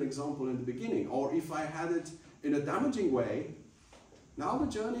this human example in the beginning, or if I had it in a damaging way, now the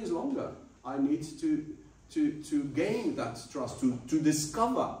journey is longer. I need to to gain that trust, to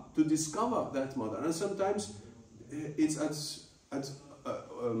discover that mother. And sometimes it's as an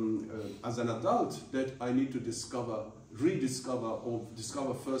adult that I need to rediscover or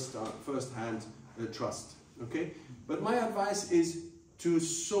discover first-hand trust. Okay, but my advice is to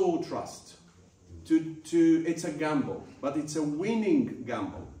sow trust. It's a gamble, but it's a winning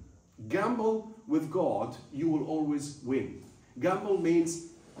gamble. Gamble with God, you will always win. Gamble means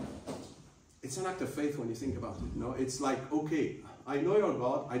it's an act of faith when you think about it. No, it's like, okay, I know you're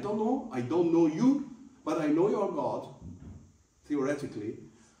God. I don't know you, but I know you're God. Theoretically,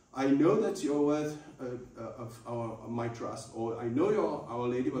 I know that you're worth of my trust, or I know you're Our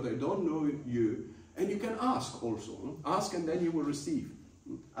Lady, but I don't know you. And you can ask also. Ask and then you will receive.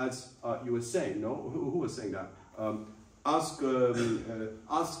 As you were saying, no? Who was saying that? Ask God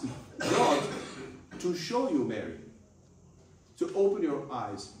to show you Mary, to open your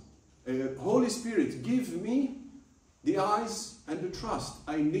eyes. Holy Spirit, give me the eyes and the trust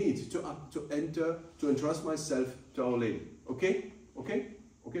I need to entrust myself to Our Lady. Okay? Okay?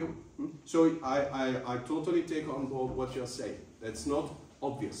 Okay? So I totally take on board what you're saying. That's not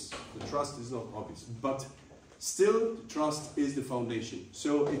obvious. The trust is not obvious. But still, trust is the foundation.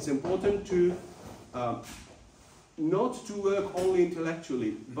 So it's important to not to work only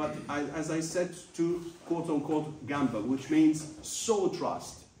intellectually, but as I said, to quote-unquote gamble, which means sow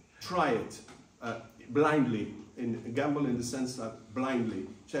trust. Try it blindly. Gamble in the sense that blindly.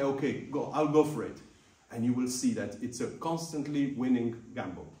 Say, okay, I'll go for it. And you will see that it's a constantly winning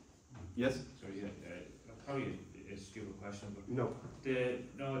gamble. Yes? Sorry, probably a stupid question, but no.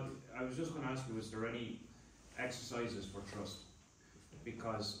 I was just going to ask you, was there any exercises for trust?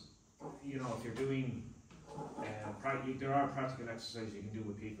 Because, you know, if you're doing, there are practical exercises you can do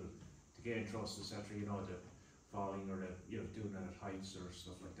with people to gain trust, etc. You know, the falling or doing it at heights or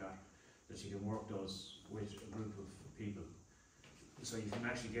stuff like that you can work those with a group of people. So you can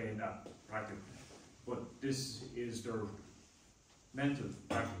actually gain that practical. But is there mental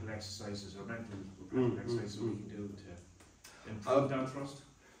practical exercises or mental practical exercises we can do to improve that trust?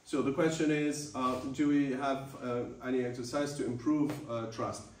 So the question is, do we have any exercise to improve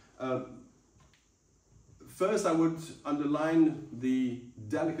trust? First, I would underline the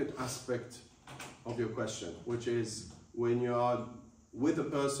delicate aspect of your question, which is when you are with a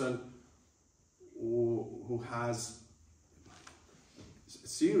person who has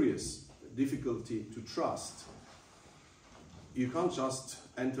serious difficulty to trust, you can't just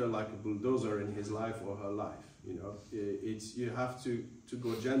enter like a bulldozer in his life or her life. You know, you have to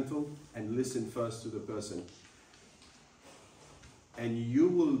go gentle and listen first to the person, and you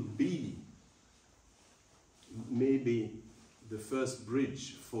will be maybe the first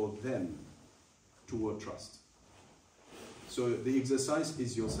bridge for them toward trust. So the exercise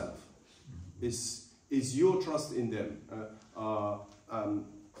is yourself, is your trust in them. I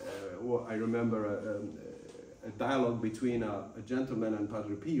remember a dialogue between a gentleman and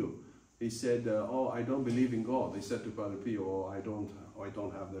Padre Pio. He said, "Oh, I don't believe in God." They said to Padre Pio, "Oh, I don't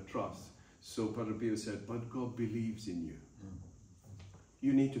have the trust." So Padre Pio said, "But God believes in you."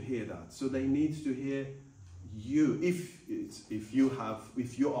 You need to hear that. So they need to hear you. If you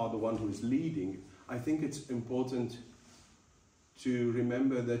are the one who is leading, I think it's important to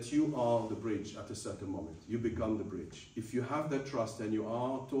remember that you are the bridge at a certain moment. You become the bridge. If you have that trust and you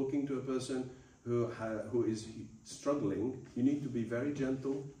are talking to a person who is struggling, you need to be very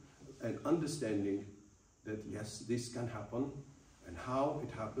gentle and understanding that yes, this can happen and how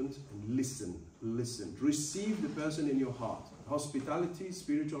it happened, and listen. Receive the person in your heart. Hospitality,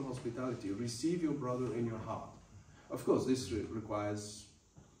 spiritual hospitality. Receive your brother in your heart. Of course, this requires,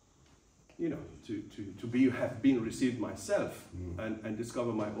 you know, to have been received myself and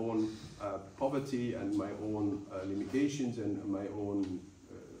discover my own poverty and my own limitations and my own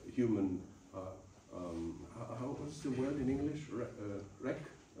human, what's the word in English? Wreck?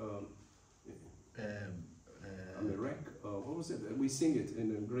 I'm a wreck. What was it? We sing it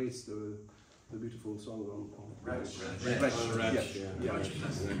in Grace, the beautiful song on wretched.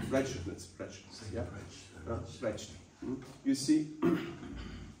 Wretchedness. Yeah. Wretched. You see,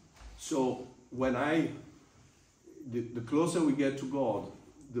 so when the closer we get to God,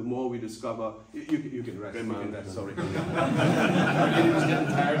 the more we discover. You can rest. Sorry. It was getting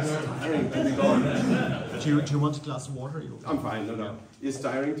tiring to be gone. Do you want a glass of water? I'm fine. No. It's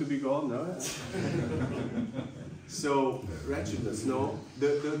tiring to be gone. No. So wretchedness. No.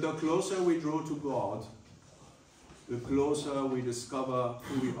 The closer we draw to God, the closer we discover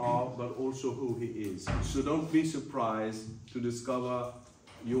who we are, but also who He is. So don't be surprised to discover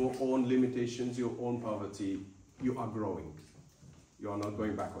your own limitations, your own poverty. You are growing. You are not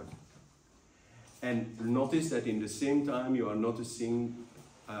going backward. And notice that in the same time you are noticing,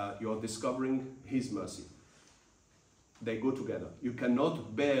 you are discovering His mercy. They go together. You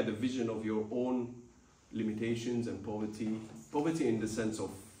cannot bear the vision of your own limitations and poverty. Poverty in the sense of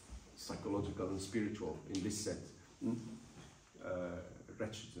psychological and spiritual, in this sense.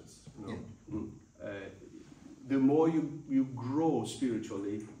 Wretchedness. No? Yeah. The more you grow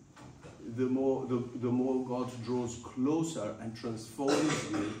spiritually, the more God draws closer and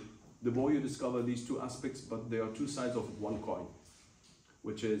transforms you, the more you discover these two aspects, but they are two sides of one coin,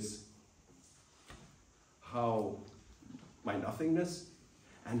 which is how my nothingness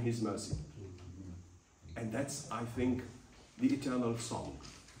and His mercy. And that's, I think, the eternal song.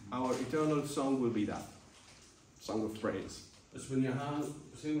 Our eternal song will be that song of praise. It's when you hand,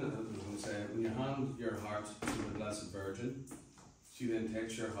 when you hand your heart to the Blessed Virgin, she then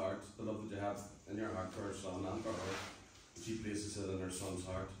takes your heart, the love that you have in your heart for her son and for her, and she places it in her son's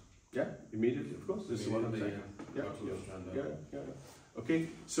heart. Yeah, immediately, of course. This is what I'm saying. Yeah. Okay,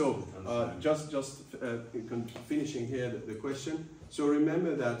 so just finishing here the question. So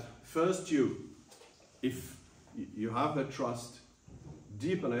remember that first if you have that trust,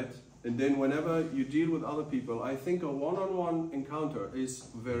 deepen it, and then whenever you deal with other people, I think a one-on-one encounter is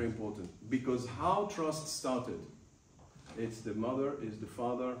very important, because how trust started, it's the mother, it's the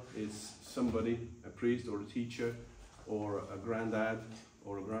father, it's somebody, a priest or a teacher or a granddad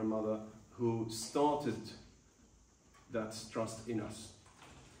or a grandmother who started that trust in us.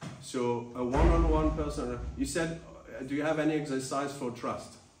 So a one-on-one person, you said, do you have any exercise for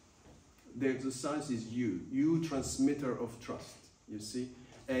trust? The exercise is you transmitter of trust, you see?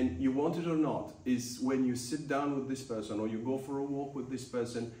 And you want it or not, is when you sit down with this person or you go for a walk with this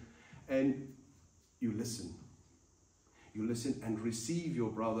person and you listen. You listen and receive your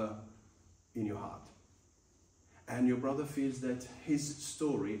brother in your heart. And your brother feels that his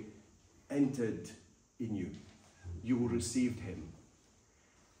story entered in you. You received him.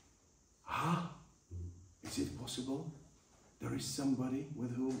 Is it possible? There is somebody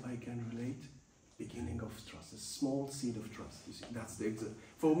with whom I can relate. Beginning of trust, a small seed of trust. You see, that's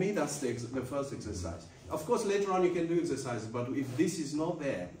for me, that's the first exercise. Of course, later on you can do exercises, but if this is not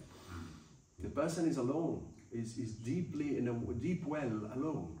there, the person is alone, is deeply in a deep well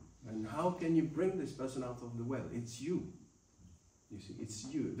alone. And how can you bring this person out of the well? It's you. You see, it's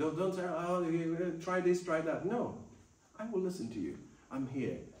you. Don't say, oh, try this, try that. No, I will listen to you. I'm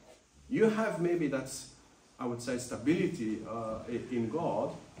here. You have maybe that's, I would say, stability in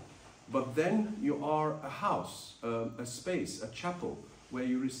God, but then you are a house, a space, a chapel where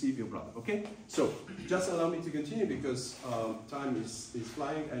you receive your brother. Okay? So just allow me to continue because time is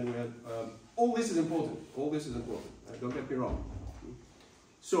flying, and all this is important. All this is important. Don't get me wrong.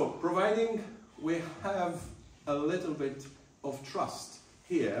 So providing we have a little bit of trust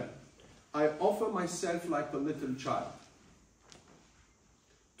here, I offer myself like a little child,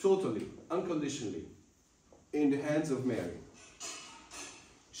 totally, unconditionally, in the hands of Mary.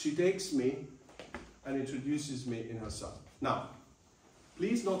 She takes me and introduces me in her son. Now,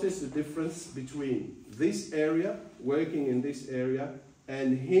 please notice the difference between this area, working in this area,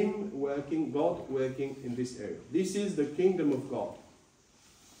 and him working, God working in this area. This is the kingdom of God.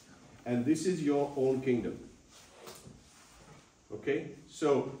 And this is your own kingdom. Okay?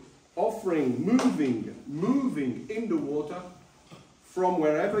 So, offering, moving in the water from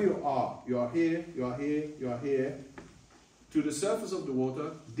wherever you are here, you are here, you are here, to the surface of the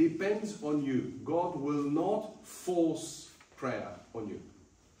water depends on you. God will not force prayer on you.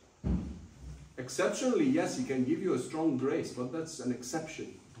 Exceptionally, yes, He can give you a strong grace, but that's an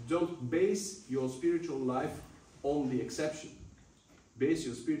exception. Don't base your spiritual life on the exception. Base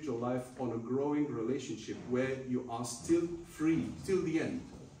your spiritual life on a growing relationship where you are still free, till the end.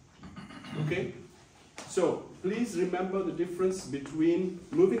 Okay? So, please remember the difference between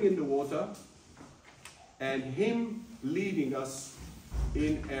moving in the water and Him leading us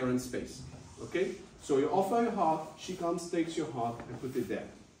in air and space. Okay? So you offer your heart, she comes, takes your heart, and put it there.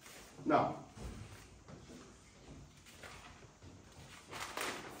 Now,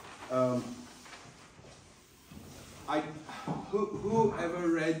 who ever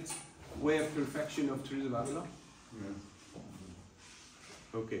read Way of Perfection of Teresa of Avila? Yeah.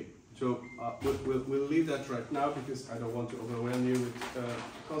 Okay. So we'll leave that right now because I don't want to overwhelm you with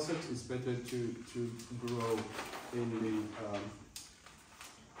concepts. It's better to grow in the.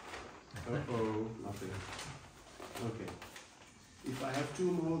 Nothing. Okay. If I have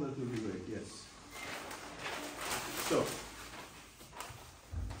two more, that will be great. Yes. So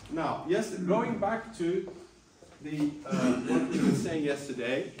now, yes, going back to the what we were saying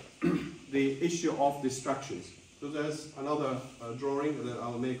yesterday, the issue of distractions. So there's another drawing that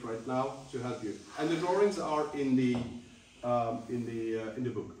I'll make right now to help you. And the drawings are in the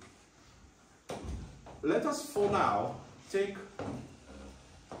book. Let us for now take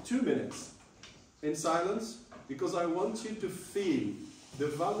 2 minutes in silence, because I want you to feel the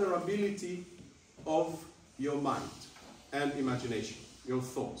vulnerability of your mind and imagination, your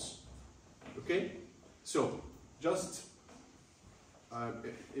thoughts. Okay? So, just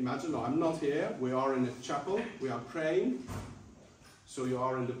imagine, no, I'm not here, we are in a chapel, we are praying, so you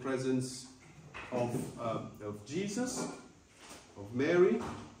are in the presence of Jesus, of Mary,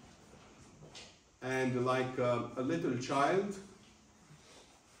 and like a little child,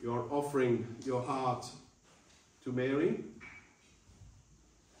 you're offering your heart to Mary.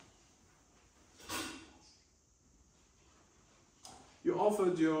 You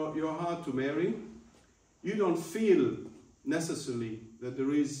offered your heart to Mary. You don't feel necessarily that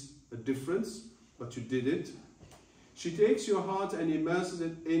there is a difference, but you did it. She takes your heart and immerses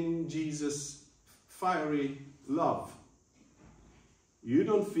it in Jesus' fiery love. You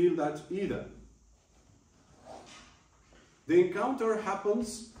don't feel that either. The encounter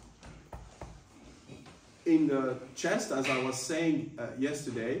happens in the chest, as I was saying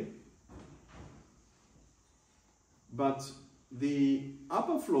yesterday, but the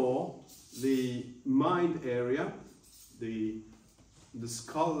upper floor, the mind area, the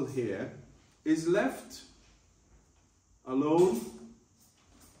skull here, is left alone,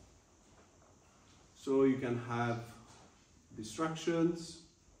 so you can have distractions,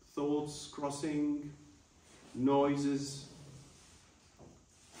 thoughts crossing, noises,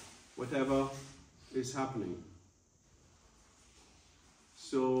 whatever is happening.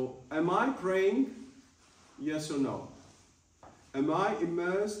 So, am I praying? Yes or no? Am I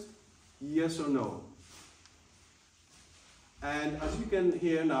immersed? Yes or no? And as you can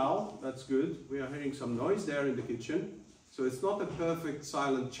hear now, that's good, we are hearing some noise there in the kitchen. So it's not a perfect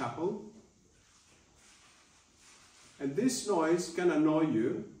silent chapel. And this noise can annoy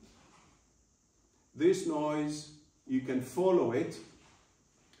you. This noise, you can follow it.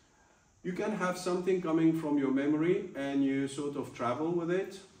 You can have something coming from your memory and you sort of travel with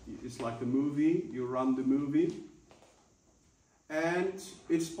it. It's like a movie, you run the movie. And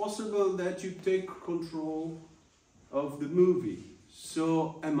it's possible that you take control of the movie.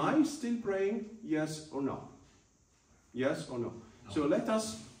 So, am I still praying? Yes or no? Yes or no? No. So let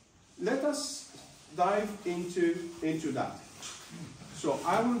us dive into that. So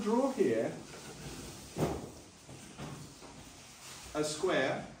I will draw here a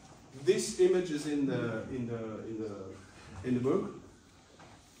square. This image is in the book.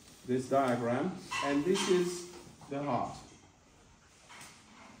 This diagram, and this is the heart.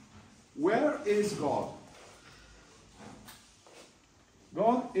 Where is God?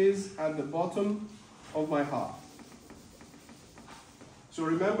 God is at the bottom of my heart. So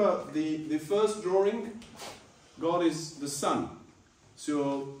remember the first drawing, God is the sun.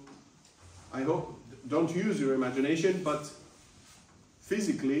 So I hope, don't use your imagination, but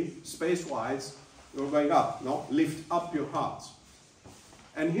physically, space-wise, you're going up, no? Lift up your heart.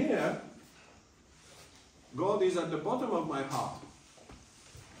 And here, God is at the bottom of my heart.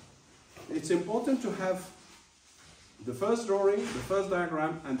 It's important to have the first drawing, the first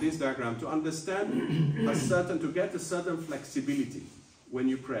diagram, and this diagram to understand to get a certain flexibility when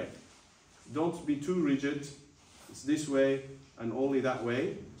you pray. Don't be too rigid. It's this way and only that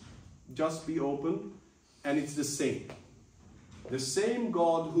way. Just be open, and it's the same. The same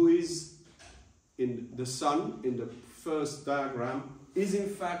God who is in the sun, in the first diagram, is in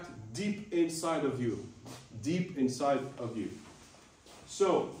fact deep inside of you. Deep inside of you.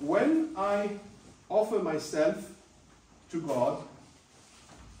 So, when I offer myself to God,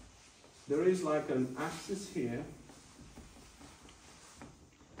 there is like an axis here.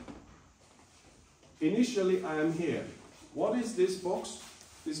 Initially, I am here. What is this box?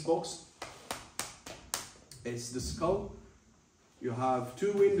 This box, it's the skull. You have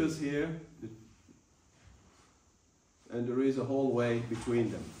two windows here, and there is a hallway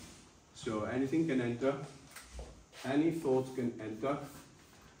between them. So anything can enter, any thought can enter,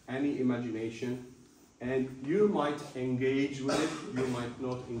 any imagination, and you might engage with it, you might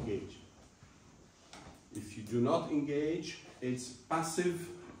not engage. If you do not engage, it's passive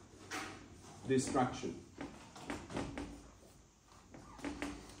distraction.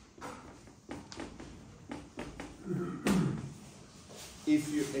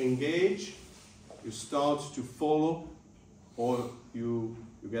 If you engage, you start to follow, or you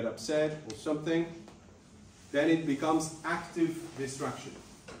get upset or something, then it becomes active distraction.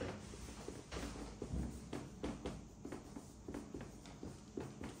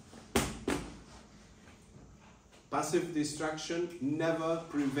 Passive distraction never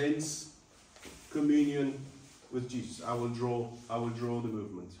prevents communion with Jesus. I will draw the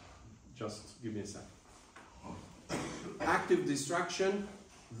movement. Just give me a sec. Active distraction,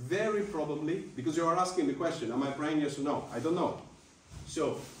 very probably, because you are asking the question, am I praying yes or no? I don't know.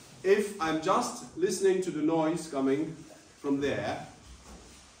 So, if I'm just listening to the noise coming from there,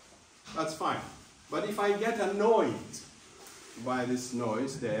 that's fine. But if I get annoyed by this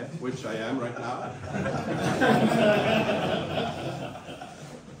noise there, which I am right now,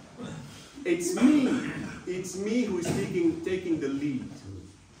 it's me who is taking the lead.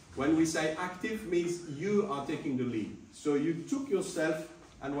 When we say active, means you are taking the lead. So you took yourself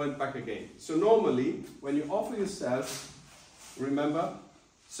and went back again. So normally, when you offer yourself, remember,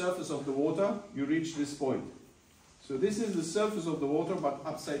 surface of the water, you reach this point. So this is the surface of the water, but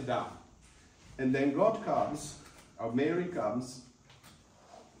upside down. And then God comes, or Mary comes,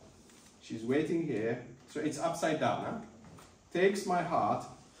 she's waiting here, so it's upside down, huh? Takes my heart,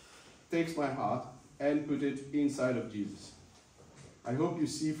 and put it inside of Jesus. I hope you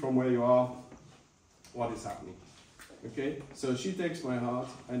see from where you are what is happening. Okay, so she takes my heart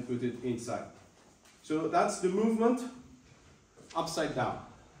and put it inside. So that's the movement upside down.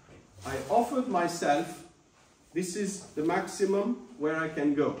 I offered myself, this is the maximum where I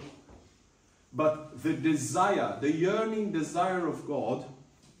can go. But the desire, the yearning desire of God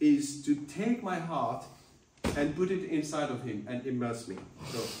is to take my heart and put it inside of Him and immerse me.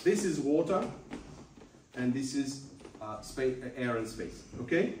 So this is water and this is space, air and space.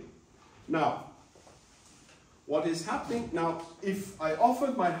 Okay? Now, what is happening? Now, if I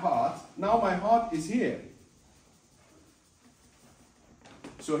offered my heart, now my heart is here.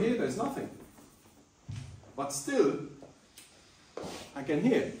 So here there's nothing. But still, I can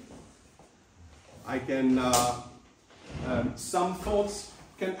hear. I can, some thoughts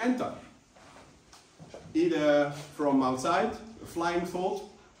can enter. Either from outside, a flying thought,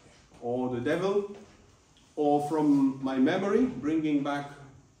 or the devil, or from my memory, bringing back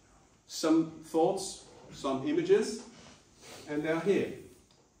some thoughts, some images, and they're here.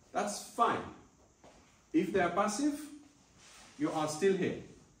 That's fine. If they're passive, you are still here.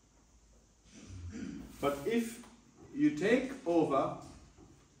 But if you take over,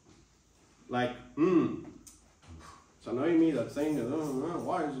 like, it's annoying me, that thing,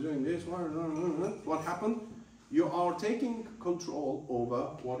 why is he doing this, what happened? You are taking control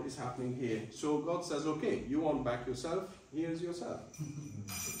over what is happening here. So God says, okay, you want back yourself, here's yourself.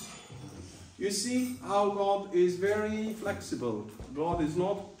 You see how God is very flexible. God is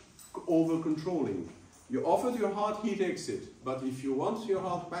not over-controlling. You offered your heart, He takes it. But if you want your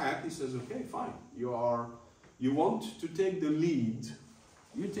heart back, He says, okay, fine. You want to take the lead.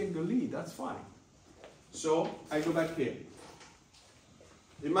 You take the lead, that's fine. So I go back here.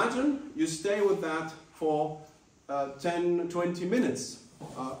 Imagine you stay with that for 10, 20 minutes,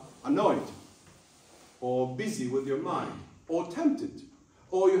 annoyed, or busy with your mind, or tempted,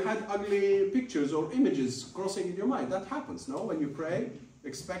 or you had ugly pictures or images crossing in your mind. That happens, no? When you pray,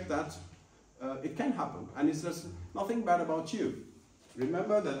 expect that it can happen, and it's just nothing bad about you.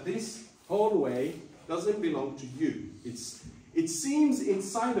 Remember that this whole way doesn't belong to you. It seems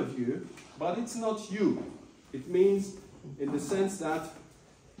inside of you, but it's not you. It means in the sense that,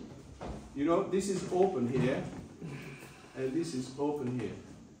 you know, this is open here, and this is open here.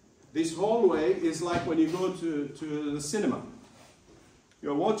 This hallway is like when you go to the cinema.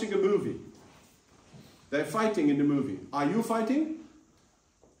 You're watching a movie. They're fighting in the movie. Are you fighting?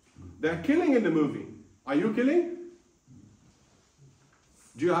 They're killing in the movie. Are you killing?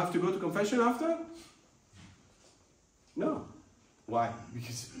 Do you have to go to confession after? No. Why?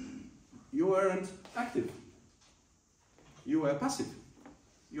 Because you weren't active. You were passive.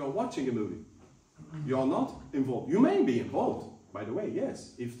 You're watching a movie. You're not involved. You may be involved, by the way,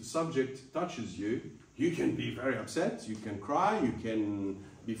 yes. If the subject touches you, you can be very upset, you can cry, you can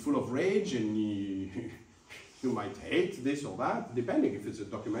be full of rage, and you might hate this or that, depending if it's a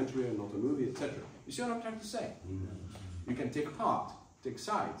documentary or not a movie, etc. You see what I'm trying to say? You can take part, take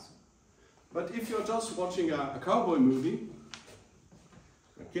sides. But if you're just watching a cowboy movie,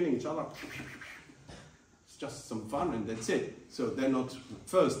 killing each other, it's just some fun and that's it. So they're not,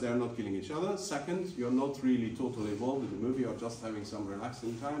 first, they're not killing each other. Second, you're not really totally involved in the movie, you're just having some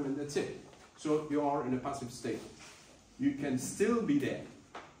relaxing time and that's it. So you are in a passive state. You can still be there.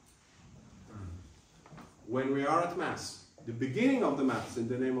 When we are at Mass, the beginning of the Mass, in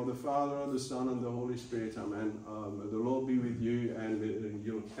the name of the Father, the Son, and the Holy Spirit, amen. The Lord be with you and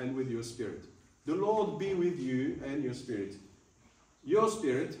with your spirit. The Lord be with you and your spirit. Your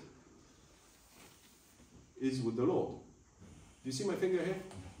spirit is with the Lord. Do you see my finger here?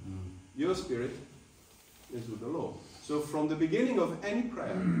 Your spirit is with the Lord. So from the beginning of any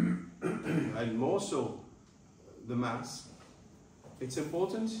prayer, and more so the Mass, it's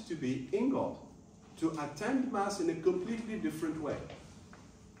important to be in God, to attend Mass in a completely different way,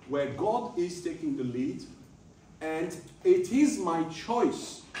 where God is taking the lead, and it is my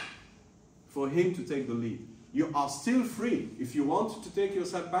choice for Him to take the lead. You are still free. If you want to take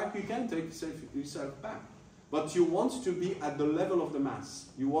yourself back, you can take yourself back. But you want to be at the level of the Mass.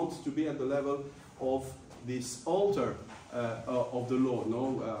 You want to be at the level of this altar of the Lord.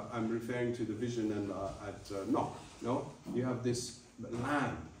 No, I'm referring to the vision and at Knock. No, you have this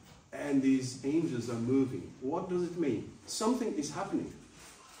lamb, and these angels are moving. What does it mean? Something is happening.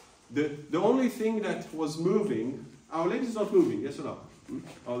 The only thing that was moving, Our Lady's not moving, yes or no?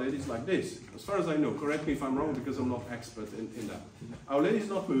 Our Lady's like this, as far as I know. Correct me if I'm wrong, because I'm not expert in that. Our Lady's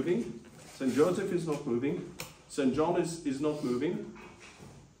not moving. St. Joseph is not moving. St. John is not moving.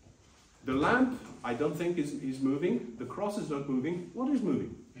 The lamp, I don't think is moving. The cross is not moving. What is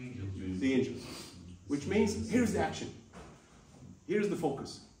moving? Angels. The angels. Which means, here's the action. Here's the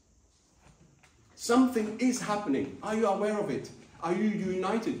focus. Something is happening. Are you aware of it? Are you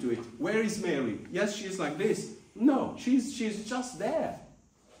united to it? Where is Mary? Yes, she is like this. No, she's just there.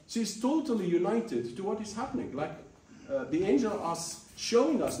 She's totally united to what is happening. Like the angel are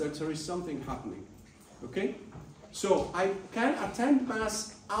showing us that there is something happening. Okay? So I can attend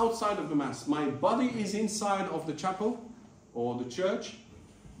Mass outside of the Mass. My body is inside of the chapel or the church,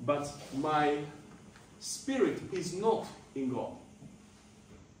 but my spirit is not in God.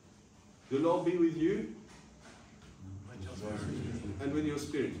 The Lord be with you and with your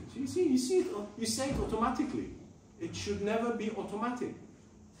spirit. So you see it, you say it automatically. It should never be automatic.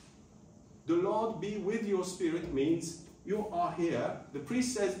 The Lord be with your spirit means you are here. The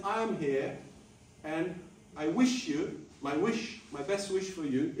priest says, I am here, and I wish you, my best wish for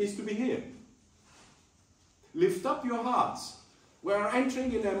you is to be here. Lift up your hearts. We are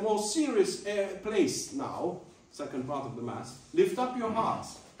entering in a more serious place now, second part of the Mass. Lift up your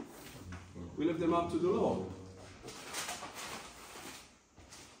hearts. We lift them up to the Lord.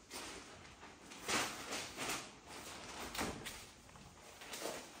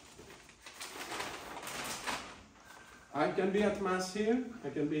 I can be at Mass here, I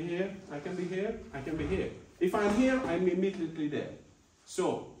can be here, I can be here, I can be here. If I'm here, I'm immediately there.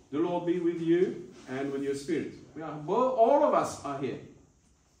 So, the Lord be with you and with your spirit. All of us are here.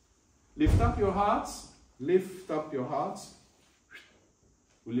 Lift up your hearts. Lift up your hearts.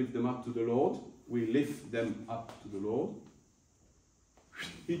 We lift them up to the Lord. We lift them up to the Lord.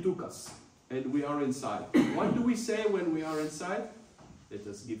 He took us, and we are inside. What do we say when we are inside? Let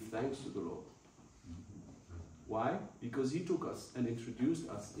us give thanks to the Lord. Why? Because He took us and introduced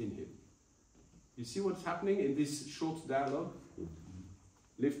us in Him. You see what's happening in this short dialogue?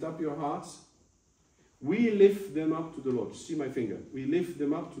 Lift up your hearts. We lift them up to the Lord. See my finger? We lift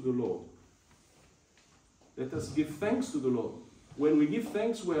them up to the Lord. Let us give thanks to the Lord. When we give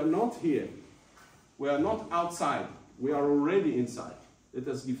thanks, we are not here. We are not outside. We are already inside. Let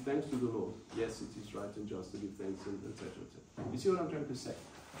us give thanks to the Lord. Yes, it is right and just to give thanks, etc., etc. You see what I'm trying to say?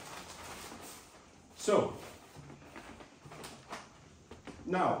 So,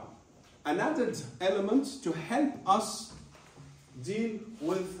 now, an added element to help us deal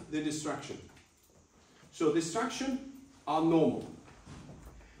with the distraction. So distraction are normal.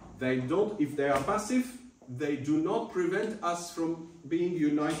 They don't, if they are passive, they do not prevent us from being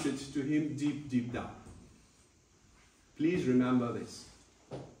united to Him deep, deep down. Please remember this.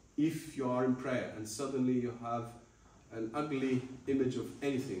 If you are in prayer and suddenly you have an ugly image of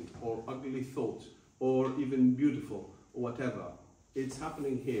anything, or ugly thought, or even beautiful, or whatever, it's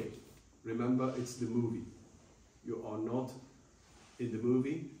happening here. Remember, it's the movie. You are not in the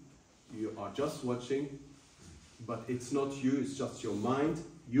movie. You are just watching, but it's not you, it's just your mind.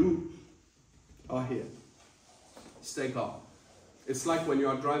 You are here. Stay calm. It's like when you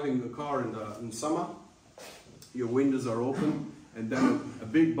are driving the car in summer, your windows are open, and then a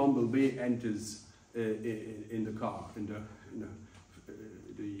big bumblebee enters in the car,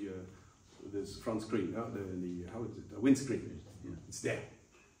 this front screen, how is it? The windscreen. Yeah. It's there.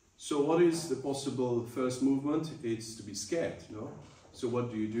 So what is the possible first movement? It's to be scared, no? So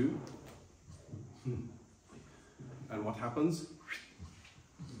what do? And what happens?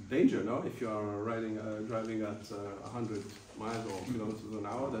 Danger, no? If you are driving at 100 miles or kilometers an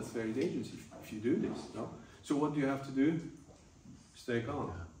hour, that's very dangerous if you do this, no? So what do you have to do? Stay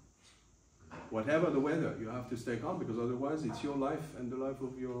calm. Whatever the weather, you have to stay calm, because otherwise it's your life and the life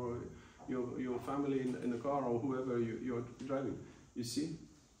of your family in the car, or whoever you're driving. You see?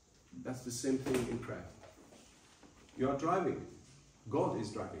 That's the same thing in prayer. You are driving. God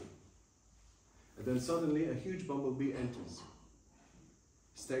is driving. And then suddenly a huge bumblebee enters.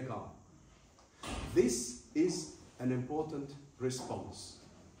 Stay calm. This is an important response.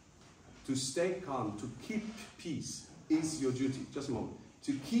 To stay calm, to keep peace is your duty. Just a moment.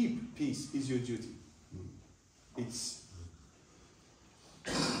 To keep peace is your duty. It's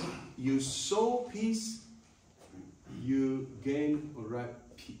you sow peace, you gain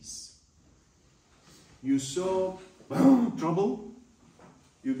peace. You sow trouble,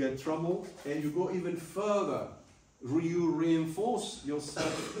 you get trouble, and you go even further. You reinforce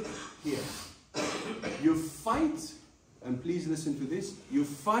yourself here. You fight, and please listen to this, you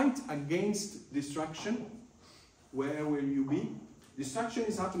fight against distraction. Where will you be? Distraction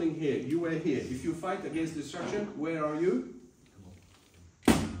is happening here. You were here. If you fight against distraction, where are you?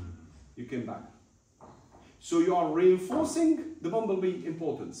 You came back. So you are reinforcing the bumblebee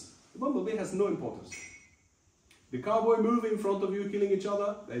importance. The bumblebee has no importance. The cowboy move in front of you, killing each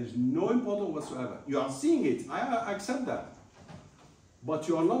other, there is no importance whatsoever. You are seeing it. I accept that. But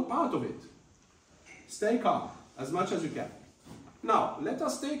you are not part of it. Stay calm as much as you can. Now, let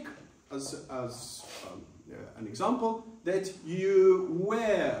us take as an example that you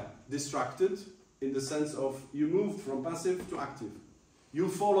were distracted in the sense of you moved from passive to active. You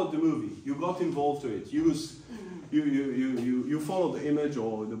followed the movie, you got involved to it, you followed the image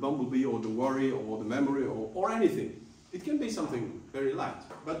or the bumblebee or the worry or the memory or anything. It can be something very light,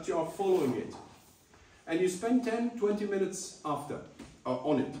 but you are following it. And you spend 10-20 minutes after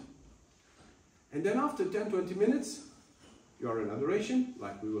on it. And then after 10-20 minutes, you are in adoration,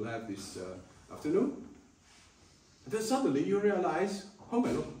 like we will have this afternoon. And then suddenly you realize, oh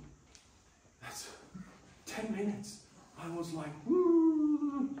my God, that's 10 minutes. I was like,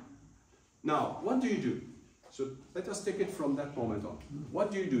 woo. Now, what do you do? So let us take it from that moment on.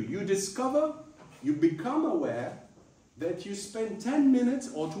 What do? You discover, you become aware that you spend 10 minutes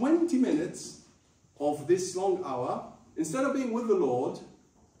or 20 minutes of this long hour, instead of being with the Lord,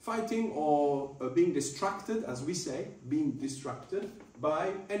 fighting or being distracted, as we say, being distracted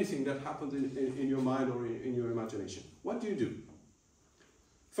by anything that happens in your mind or in your imagination. What do you do?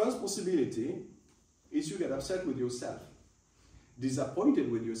 First possibility is you get upset with yourself,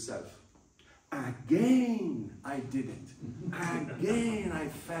 disappointed with yourself. Again, I did it. Again, I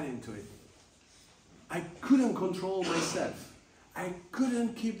fell into it. I couldn't control myself. I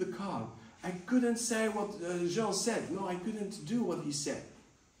couldn't keep the calm. I couldn't say what Jean said. No, I couldn't do what he said.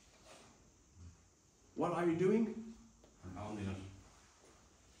 What are you doing? Compounding it.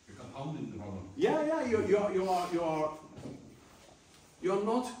 You're compounding the problem. Yeah, you're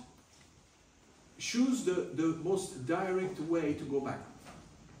not. Choose the most direct way to go back.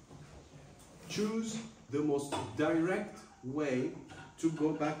 Choose the most direct way to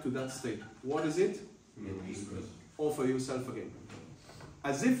go back to that state. What is it? Offer yourself again.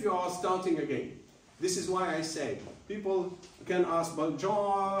 As if you are starting again. This is why I say, people can ask, but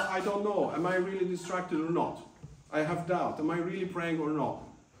John, I don't know, am I really distracted or not? I have doubt, am I really praying or not?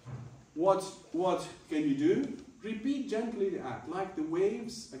 What can you do? Repeat gently the act, like the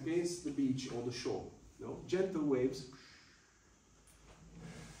waves against the beach or the shore. No? Gentle waves.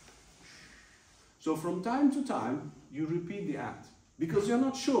 So from time to time, you repeat the act. Because you're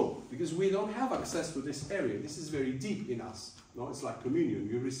not sure, because we don't have access to this area. This is very deep in us. No? It's like communion.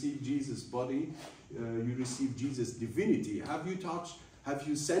 You receive Jesus' body, you receive Jesus' divinity. Have you touched, have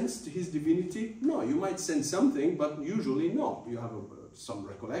you sensed his divinity? No, you might sense something, but usually no. You have some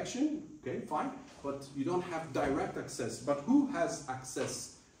recollection, okay, fine, but you don't have direct access. But who has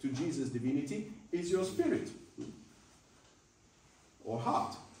access to Jesus' divinity is your spirit or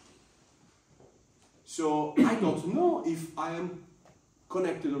heart. So I don't know if I am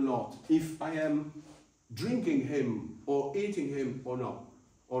connected or not, if I am drinking him or eating him or no.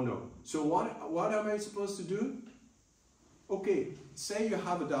 So what am I supposed to do? Okay, say you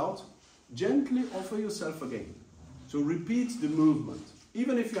have a doubt, gently offer yourself again. So repeat the movement.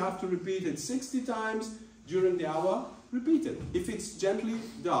 Even if you have to repeat it 60 times during the hour, repeat it. If it's gently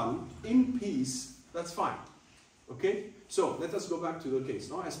done, in peace, that's fine. Okay? So, let us go back to the case.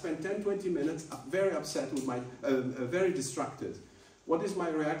 Now, I spent 10-20 minutes very upset with my, very distracted. What is my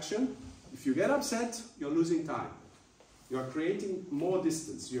reaction? If you get upset, you're losing time. You are creating more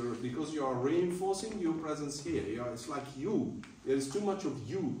distance because you are reinforcing your presence here. It's like you. There is too much of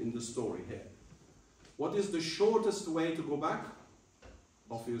you in the story here. What is the shortest way to go back?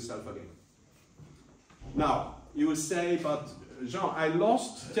 Offer yourself again. Now, you will say, but Jean, I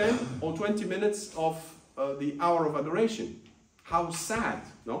lost 10 or 20 minutes of the hour of adoration. How sad,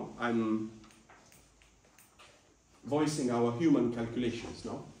 no? I'm voicing our human calculations,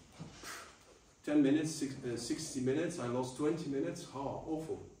 no? 10 minutes, 60 minutes, I lost 20 minutes, how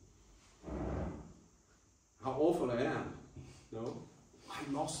awful. how awful I am. No,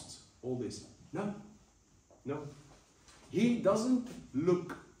 I lost all this. No, no. He doesn't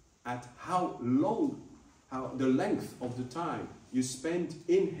look at how long, the length of the time you spend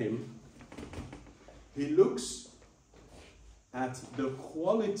in Him. He looks at the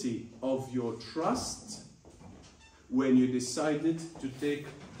quality of your trust when you decided to take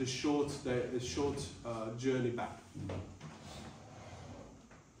the short journey back.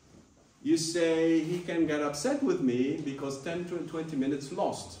 You say, He can get upset with me because 10 to 20 minutes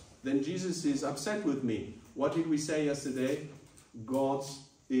lost. Then Jesus is upset with me. What did we say yesterday? God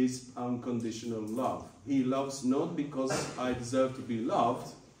is unconditional love. He loves not because I deserve to be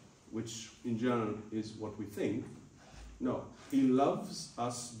loved, which in general is what we think. No, He loves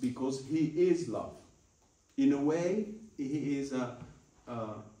us because He is love. In a way, He is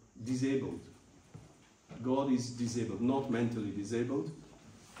disabled. God is disabled, not mentally disabled,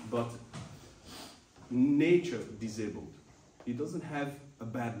 but nature disabled. He doesn't have a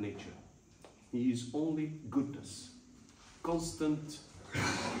bad nature. He is only goodness. Constant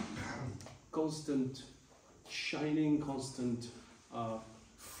shining, constant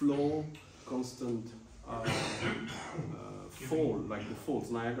flow, constant fall, like the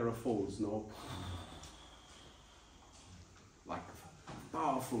falls, Niagara Falls, no? Like a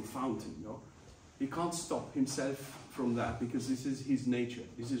powerful fountain, no? He can't stop himself from that because this is his nature.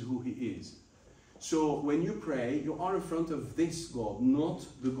 This is who he is. So when you pray, you are in front of this God, not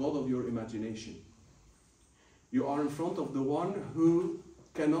the God of your imagination. You are in front of the one who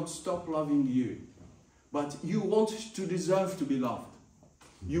cannot stop loving you. But you want to deserve to be loved.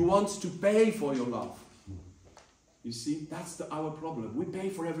 You want to pay for your love. You see, that's our problem. We pay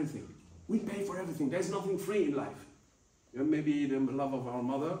for everything. We pay for everything. There's nothing free in life. You know, maybe the love of our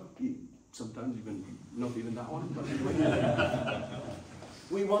mother, sometimes even not even that one. But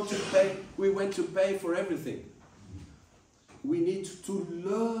we want to pay for everything. We need to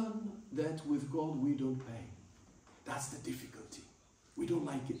learn that with God we don't pay. That's the difficulty. We don't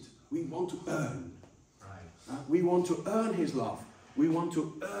like it. We want to earn. Right. We want to earn His love. We want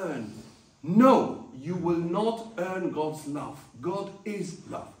to earn. No, you will not earn God's love. God is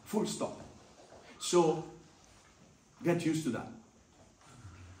love. Full stop. So, get used to that.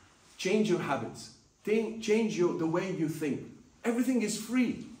 Change your habits. Change the way you think. Everything is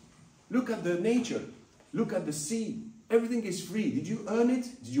free. Look at the nature. Look at the sea. Everything is free. Did you earn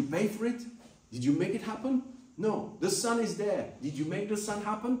it? Did you pay for it? Did you make it happen? No. The sun is there. Did you make the sun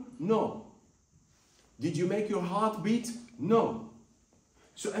happen? No. Did you make your heart beat? No.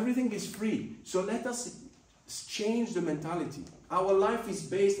 So everything is free. So let us change the mentality. Our life is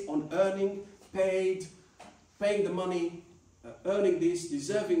based on earning, paying the money, earning this,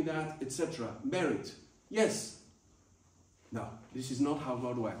 deserving that, etc. Merit. Yes. No, this is not how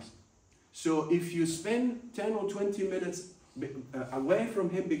God works. So if you spend 10 or 20 minutes away from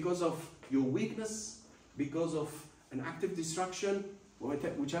Him because of your weakness, because of an active distraction,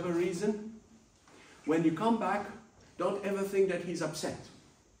 whichever reason, when you come back, don't ever think that He's upset.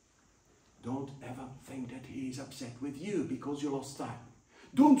 Don't ever think that He is upset with you because you lost time.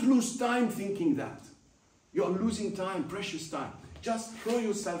 Don't lose time thinking that. You're losing time, precious time. Just throw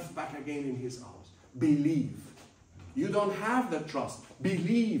yourself back again in His arms. Believe. You don't have that trust.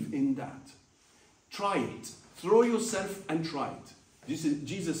 Believe in that. Try it. Throw yourself and try it.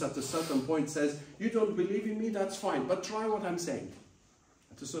 Jesus at a certain point says, you don't believe in me, that's fine, but try what I'm saying.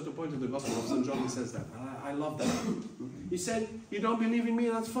 At a certain point in the Gospel of St. John, he says that. I love that. He said, you don't believe in me,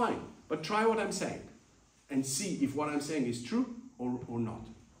 that's fine, but try what I'm saying and see if what I'm saying is true or not.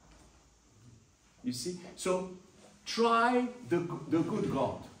 You see? So, try the good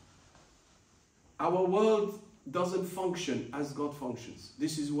God. Our world doesn't function as God functions.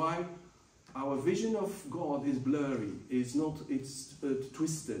 This is why our vision of God is blurry. It's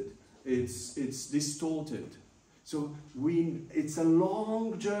twisted. It's distorted. So it's a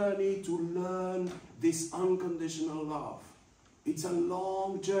long journey to learn this unconditional love. It's a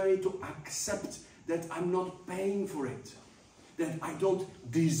long journey to accept that I'm not paying for it, that I don't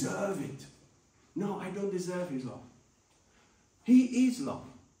deserve it. No, I don't deserve His love. He is love.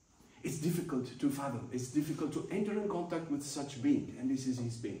 It's difficult to fathom. It's difficult to enter in contact with such being, and this is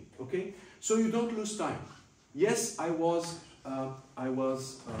His being. Okay, so you don't lose time. Yes, I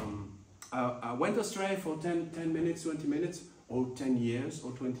went astray for 10 minutes, 20 minutes, or 10 years,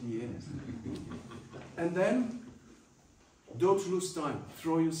 or 20 years, and then don't lose time.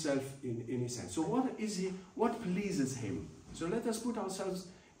 Throw yourself in His hands. So what is He? What pleases Him? So let us put ourselves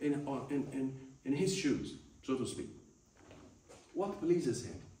in His shoes, so to speak. What pleases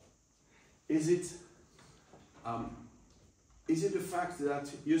Him? Is it Is it the fact that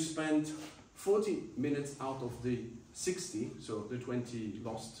you spent 40 minutes out of the 60, so the 20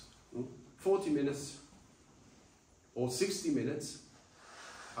 lost, 40 minutes or 60 minutes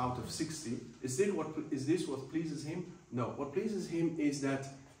out of 60? Is this what pleases him? No. What pleases him is that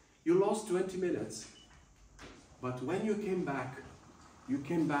you lost 20 minutes, but when you came back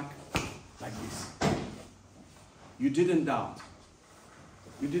like this. You didn't doubt.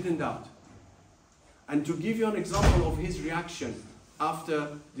 You didn't doubt. And to give you an example of his reaction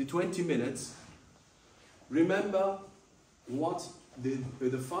after the 20 minutes, remember what the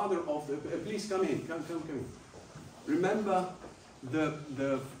father of the... please come in, come in. Remember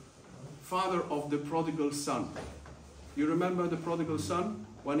the father of the prodigal son. You remember the prodigal son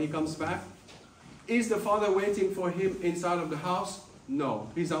when he comes back? Is the father waiting for him inside of the house? No,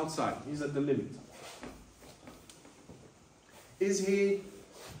 he's outside. He's at the limit. Is he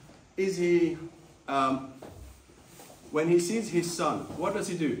when he sees his son, what does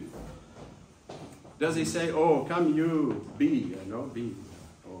he do? Does he say, oh, come you, B, or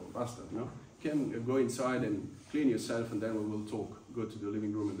bastard, no? Can go inside and clean yourself and then we will talk. Go to the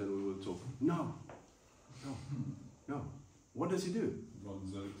living room and then we will talk. No. What does he do?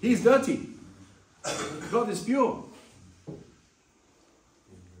 He's dirty. God is pure.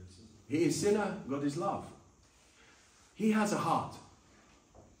 He is sinner, God is love. He has a heart.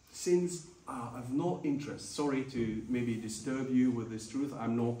 Sins have no interest. Sorry to maybe disturb you with this truth.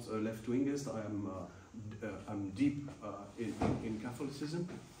 I'm not a left-wingist. I'm deep in Catholicism.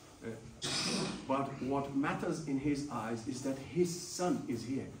 But what matters in his eyes is that his son is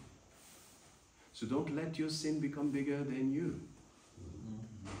here. So don't let your sin become bigger than you.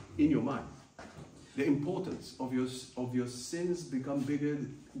 In your mind. The importance of your sins become bigger,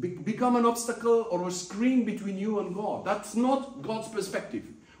 become an obstacle or a screen between you and God. That's not God's perspective.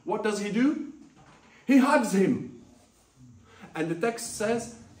 What does he do? He hugs him. And the text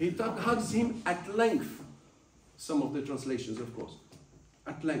says he hugs him at length. Some of the translations, of course.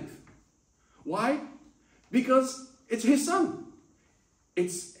 At length. Why? Because it's his son.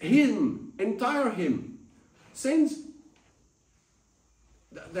 It's him, entire him. Sins,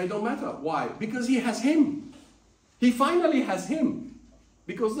 they don't matter. Why? Because he has him. He finally has him.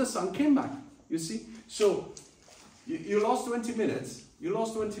 Because the son came back. You see? So, you lost 20 minutes. You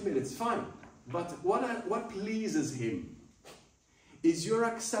lost 20 minutes. Fine. But what pleases him is your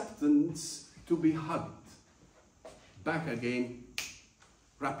acceptance to be hugged back again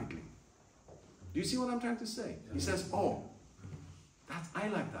rapidly. Do you see what I'm trying to say? He says, oh, I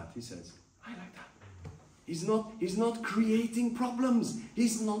like that. He says, I like that. He's not creating problems.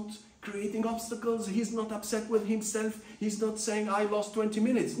 He's not creating obstacles. He's not upset with himself. He's not saying, I lost 20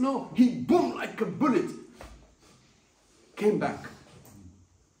 minutes. No, he, boom, like a bullet, came back.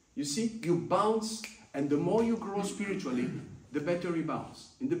 You see, you bounce, and the more you grow spiritually, the better you bounce.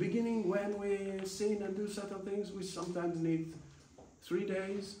 In the beginning, when we sin and do certain things, we sometimes need 3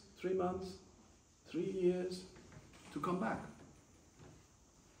 days, 3 months, 3 years to come back.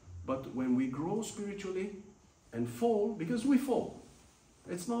 But when we grow spiritually and fall, because we fall,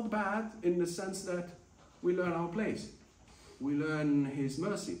 it's not bad in the sense that we learn our place. We learn His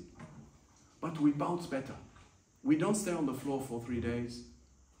mercy. But we bounce better. We don't stay on the floor for 3 days,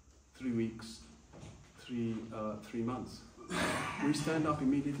 3 weeks, 3 months. We stand up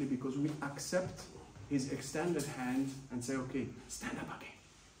immediately because we accept His extended hand and say, okay, stand up again.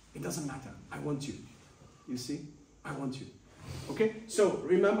 It doesn't matter. I want you. You see? I want you. Okay? So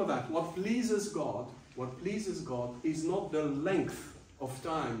remember that. What pleases God is not the length of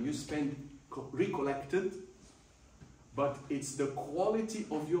time you spend recollected, but it's the quality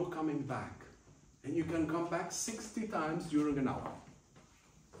of your coming back. And you can come back 60 times during an hour.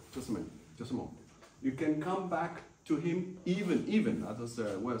 Just a minute. Just a moment. You can come back to Him even, that was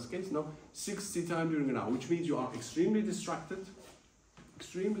the worst case, no, 60 times during an hour, which means you are extremely distracted,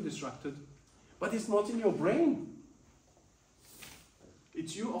 but it's not in your brain.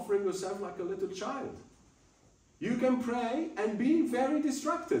 It's you offering yourself like a little child. You can pray and be very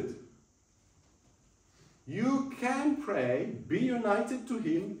distracted. You can pray, be united to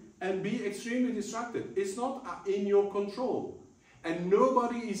Him, and be extremely distracted. It's not in your control. And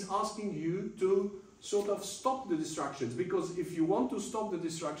nobody is asking you to sort of stop the distractions, because if you want to stop the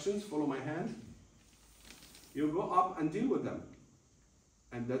distractions, follow my hand, you go up and deal with them.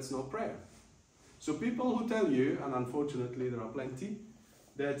 And that's not prayer. So people who tell you, and unfortunately there are plenty,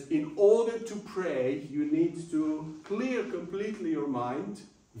 that in order to pray, you need to clear completely your mind,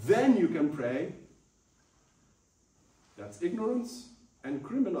 then you can pray. That's ignorance and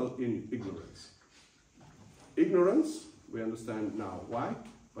criminal ignorance. Ignorance, we understand now why,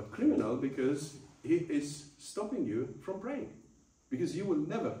 but criminal because he is stopping you from praying, because you will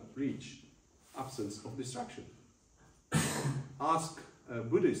never reach absence of distraction. Ask a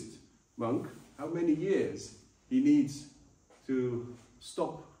Buddhist monk how many years he needs to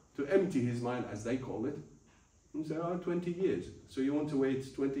stop, to empty his mind, as they call it. And say, 20 years. So you want to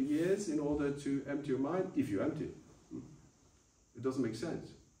wait 20 years in order to empty your mind? If you empty it. It doesn't make sense.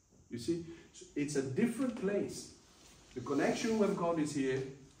 You see, so it's a different place. The connection with God is here.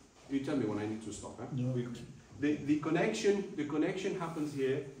 You tell me when I need to stop. Huh? No. The connection happens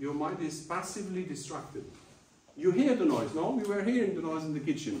here. Your mind is passively distracted. You hear the noise. No, we were hearing the noise in the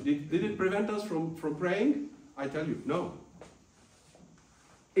kitchen. Did it prevent us from praying? I tell you, no.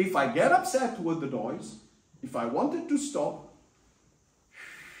 If I get upset with the noise, if I wanted to stop,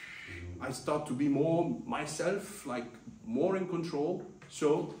 I start to be more myself, like more in control.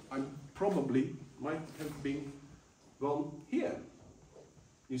 So I probably might have been gone here.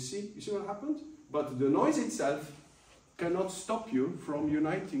 You see what happened? But the noise itself cannot stop you from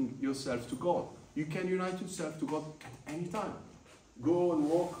uniting yourself to God. You can unite yourself to God at any time. Go and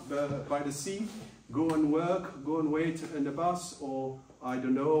walk by the sea, go and work, go and wait in the bus, or I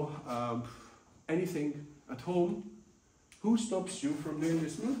don't know, anything at home. Who stops you from doing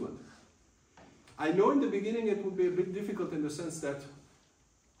this movement? I know in the beginning it would be a bit difficult in the sense that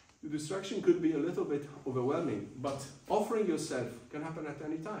the distraction could be a little bit overwhelming, but offering yourself can happen at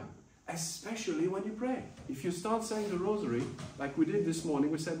any time, especially when you pray. If you start saying the rosary, like we did this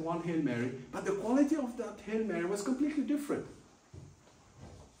morning, we said one Hail Mary, but the quality of that Hail Mary was completely different.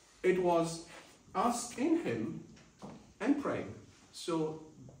 It was us in Him and praying. So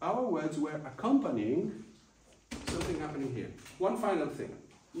our words were accompanying something happening here. One final thing.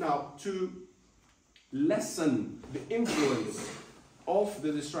 Now, to lessen the influence of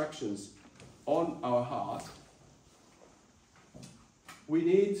the distractions on our heart, we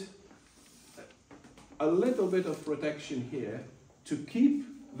need a little bit of protection here to keep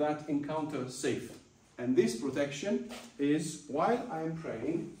that encounter safe. And this protection is, while I'm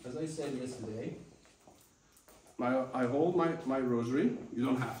praying, as I said yesterday, I hold my rosary. You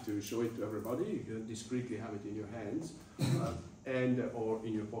don't have to show it to everybody. You can discreetly have it in your hands or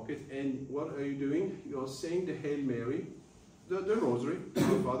in your pocket. And what are you doing? You're saying the Hail Mary, the rosary,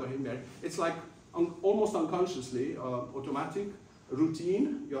 Father Hail Mary. It's like almost unconsciously, automatic,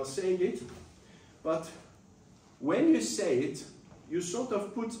 routine. You're saying it. But when you say it, you sort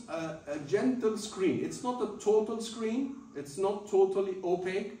of put a gentle screen. It's not a total screen. It's not totally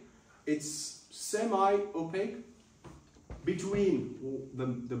opaque. It's semi-opaque between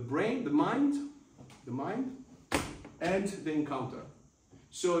the brain, the mind, and the encounter.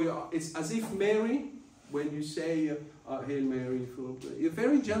 So it's as if Mary, when you say Hail Mary, you're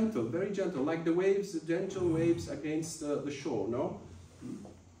very gentle, like the waves, the gentle waves against the shore, no?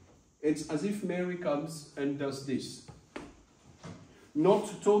 It's as if Mary comes and does this.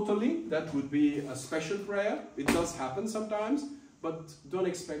 Not totally, that would be a special prayer. It does happen sometimes, but don't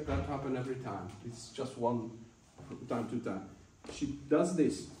expect that to happen every time. It's just one from time to time. She does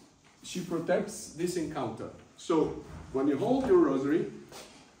this. She protects this encounter. So when you hold your rosary,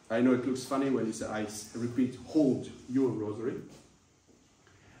 I know it looks funny when you say, I repeat, hold your rosary,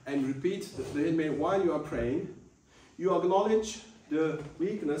 and repeat the Hail Mary while you are praying. You acknowledge the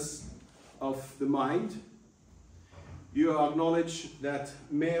weakness of the mind. You acknowledge that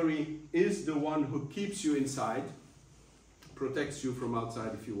Mary is the one who keeps you inside, protects you from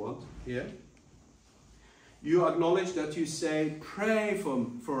outside if you want, here. You acknowledge that you say, pray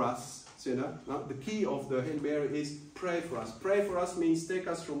for us, sinner. Now, the key of the Hail Mary is pray for us. Pray for us means take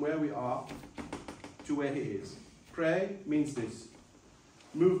us from where we are to where He is. Pray means this.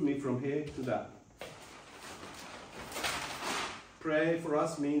 Move me from here to that. Pray for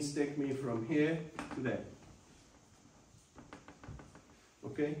us means take me from here to there.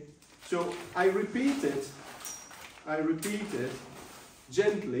 Okay? So I repeat it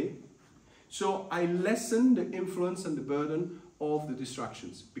gently, so I lessen the influence and the burden of the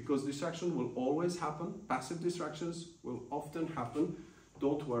distractions, because distraction will always happen. Passive distractions will often happen.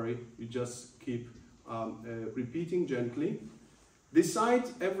 Don't worry, you just keep repeating gently. Decide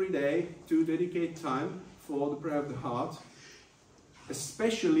every day to dedicate time for the prayer of the heart,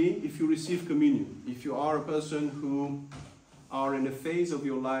 especially if you receive communion. If you are a person who are in a phase of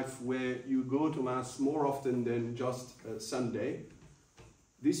your life where you go to Mass more often than just Sunday,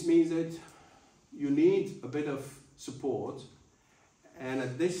 this means that you need a bit of support, and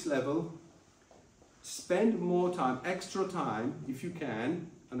at this level, spend more time, extra time, if you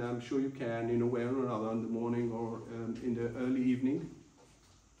can, and I'm sure you can in a way or another, in the morning or in the early evening.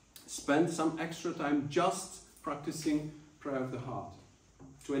 Spend some extra time just practicing prayer of the heart.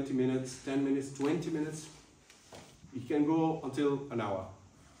 20 minutes, 10 minutes, 20 minutes. It can go until an hour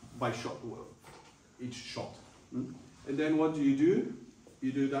by shot, each shot. And then what do?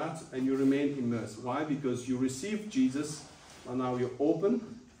 You do that and you remain immersed. Why? Because you receive Jesus and now you're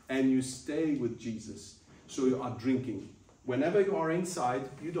open and you stay with Jesus. So you are drinking. Whenever you are inside,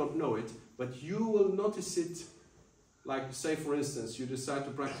 you don't know it, but you will notice it. Like, say for instance, you decide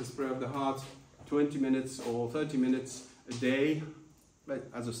to practice prayer of the heart 20 minutes or 30 minutes a day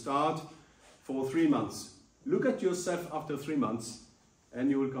as a start for 3 months. Look at yourself after 3 months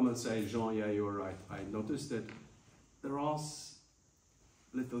and you will come and say, Jean, yeah, you're right. I noticed that there are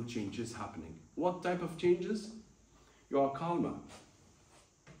little changes happening. What type of changes? You are calmer,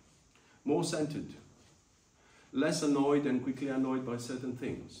 more centered, less annoyed and quickly annoyed by certain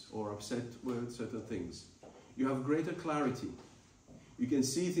things or upset with certain things. You have greater clarity. You can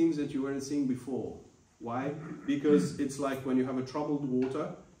see things that you weren't seeing before. Why? Because it's like when you have a troubled water,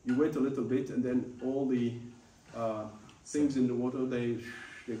 you wait a little bit and then all the things in the water, they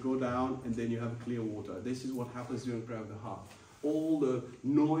go down and then you have clear water. This is what happens during prayer of the heart. All the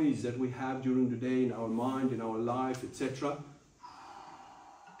noise that we have during the day in our mind, in our life, etc.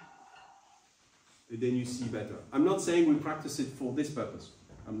 Then you see better. I'm not saying we practice it for this purpose.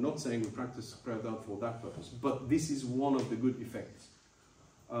 I'm not saying we practice prayer of the heart for that purpose. But this is one of the good effects.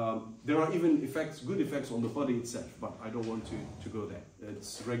 There are even effects, good effects on the body itself, but I don't want to go there.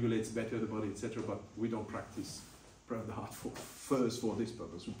 It regulates better the body, etc. But we don't practice prayer of the heart first for this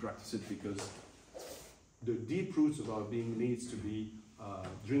purpose. We practice it because the deep roots of our being needs to be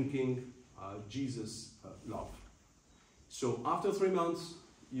drinking Jesus' love. So after 3 months,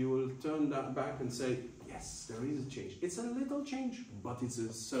 you will turn that back and say, yes, there is a change. It's a little change, but it's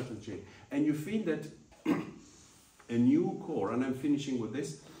a certain change. And you feel that a new core, and I'm finishing with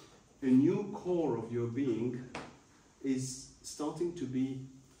this, a new core of your being is starting to be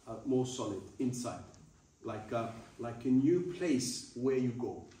more solid inside. Like a new place where you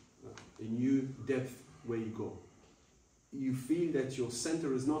go, a new depth where you go. You feel that your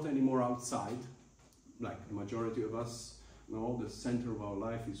center is not anymore outside, like the majority of us. No, the center of our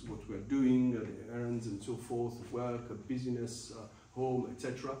life is what we're doing, the errands and so forth, work, business, home,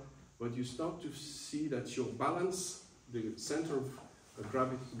 etc. But you start to see that your balance, the center of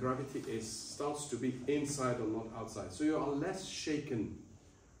gravity starts to be inside or not outside. So you are less shaken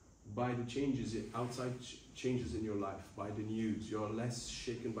by the changes, outside changes in your life, by the news. You are less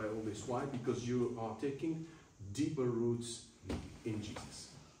shaken by all this. Why? Because you are taking deeper roots in Jesus.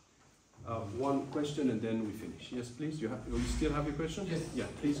 One question and then we finish. Yes, please. You still have your question? Yes. Yeah,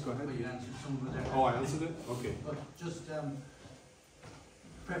 please go ahead. Well, you answered some of it there. Oh, I answered it? Okay. But just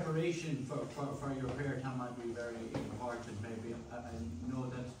preparation for your prayer time might be very important. Maybe I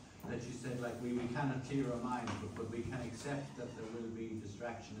know that you said like we cannot clear our mind, but we can accept that there will be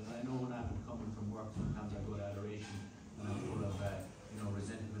distraction. And I know when I'm coming from work, sometimes I go to adoration and I'm full of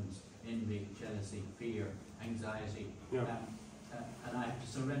resentment, envy, jealousy, fear, anxiety. Yeah. And I have to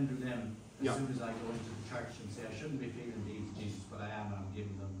surrender them as Yeah. soon as I go into the church and say, I shouldn't be feeling these, Jesus, but I am, and I'm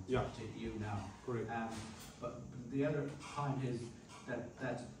giving them to you now. Correct. But the other point is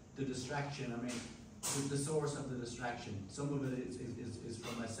that the distraction, I mean, the source of the distraction, some of it is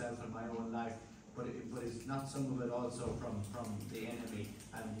from myself and my own life, but it's not some of it also from the enemy,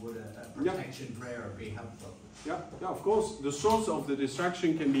 and would a protection prayer be helpful? Yeah, of course. The source of the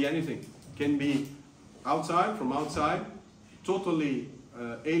distraction can be anything. Can be outside, from outside, totally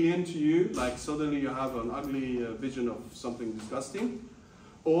alien to you, like suddenly you have an ugly vision of something disgusting,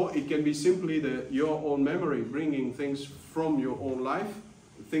 or it can be simply your own memory bringing things from your own life,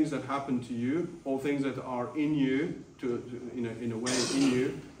 things that happen to you, or things that are in you, in a way in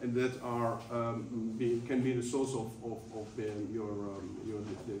you, and that are can be the source of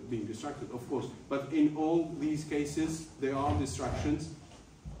being distracted, of course. But in all these cases, there are distractions.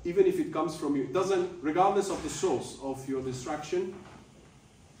 Even if it comes from you, regardless of the source of your distraction,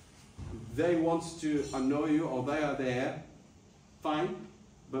 they want to annoy you or they are there, fine,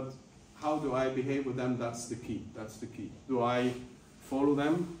 but how do I behave with them? That's the key. That's the key. Do I follow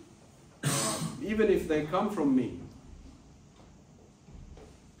them? Even if they come from me,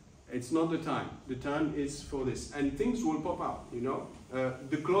 it's not the time. The time is for this. And things will pop up, you know.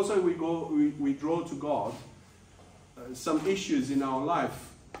 The closer we go, we draw to God, some issues in our life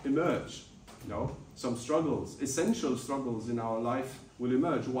emerge, you know, some struggles, essential struggles in our life will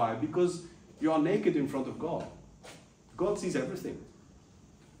emerge. Why? Because you are naked in front of God. God sees everything.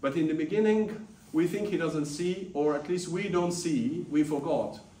 But in the beginning, we think He doesn't see, or at least we don't see, we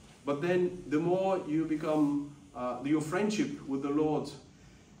forgot. But then the more you become, your friendship with the Lord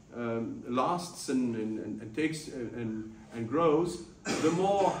lasts and takes and grows, the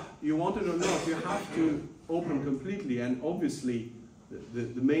more you want it or not, you have to open completely. And obviously,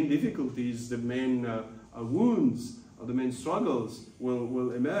 the main difficulties, the main wounds, or the main struggles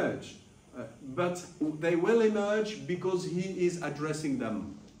will emerge. But they will emerge because he is addressing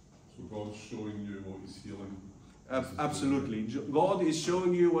them. So God's showing you what he's healing. Absolutely. God is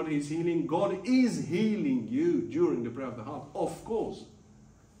showing you what he's healing. God is healing you during the prayer of the heart. Of course.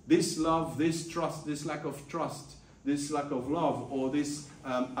 This love, this trust, this lack of trust, this lack of love, or this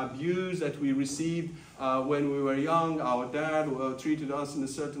abuse that we received when we were young, our dad treated us in a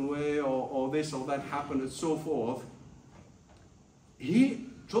certain way, or this or that happened, and so forth.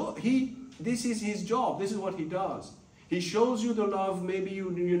 This is his job. This is what he does. He shows you the love maybe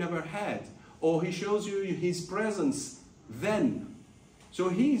you never had, or he shows you his presence then. So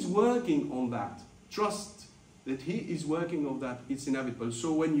he is working on that. Trust that he is working on that. It's inevitable.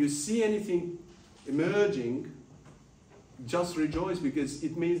 So when you see anything emerging, just rejoice, because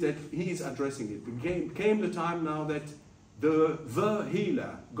it means that he is addressing it. It came the time now that the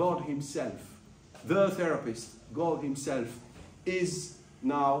healer, God himself, the therapist, God himself, is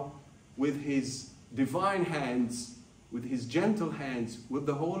now with his divine hands, with his gentle hands, with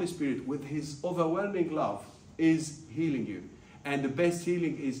the Holy Spirit, with his overwhelming love, is healing you. And the best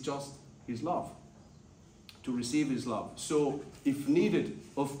healing is just his love, to receive his love. So if needed,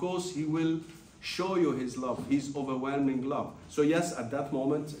 of course, he will show you his love, his overwhelming love. So yes, at that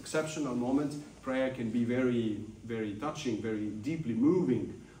moment, exceptional moment, prayer can be very, very touching, very deeply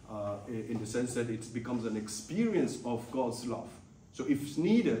moving, in the sense that it becomes an experience of God's love. So if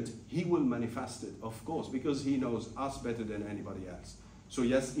needed, he will manifest it, of course, because he knows us better than anybody else. So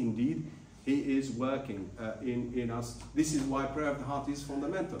yes, indeed, he is working in us. This is why prayer of the heart is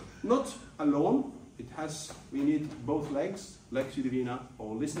fundamental. Not alone. We need both legs, Lectio Divina,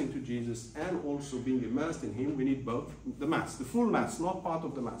 or listening to Jesus, and also being immersed in him. We need both. The Mass, the full Mass, not part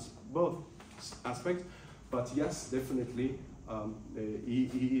of the Mass. Both aspects. But yes, definitely,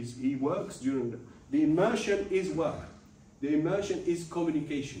 he works during the immersion is work. The immersion is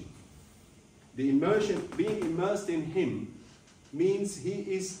communication. The immersion, being immersed in him, means he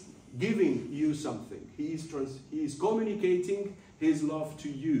is giving you something. He is communicating his love to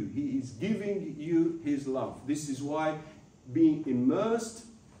you. He is giving you his love. This is why being immersed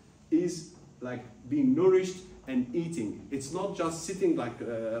is like being nourished and eating. It's not just sitting like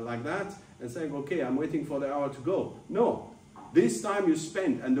that and saying, okay, I'm waiting for the hour to go. No, this time you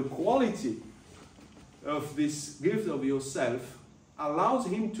spend, and the quality of this gift of yourself allows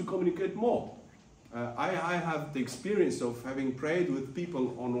him to communicate more. I have the experience of having prayed with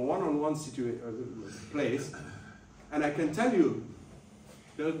people on a one-on-one place, and I can tell you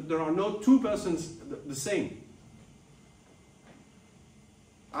there are no two persons the same.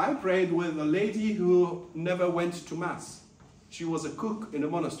 I prayed with a lady who never went to Mass. She was a cook in a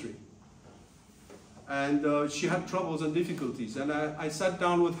monastery, and she had troubles and difficulties, and I sat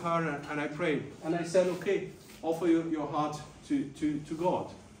down with her and I prayed, and I said, okay, offer your heart to God.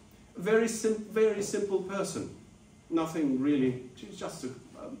 Very simple person, nothing really. She's just a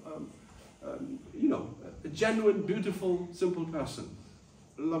genuine, beautiful, simple person,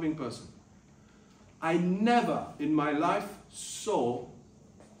 a loving person. I never in my life saw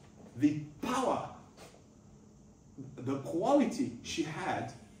the power, the quality she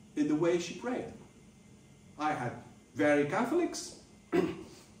had in the way she prayed. I had very Catholics,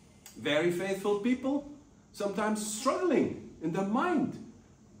 very faithful people, sometimes struggling in their mind,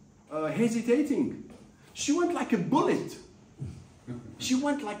 hesitating. She went like a bullet. She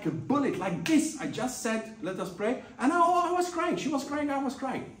went like a bullet, like this. I just said, let us pray. And I was crying. She was crying, I was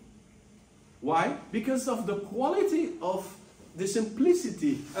crying. Why? Because of the quality of the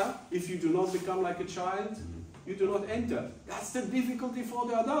simplicity. If you do not become like a child, you do not enter. That's the difficulty for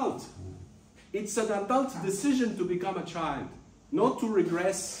the adult. It's an adult decision to become a child. Not to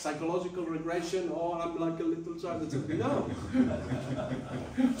regress, psychological regression, oh, I'm like a little child. No.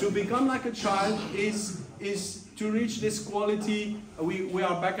 To become like a child is to reach this quality. We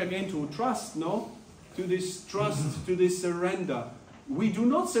are back again to trust, no? To this trust, to this surrender. We do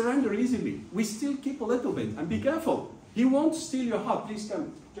not surrender easily. We still keep a little bit. And be careful. He won't steal your heart. Please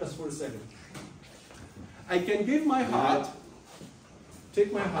come, just for a second. I can give my heart.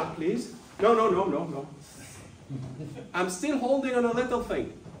 Take my heart, please. No. I'm still holding on a little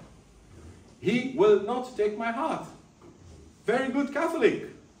thing. He will not take my heart. Very good Catholic.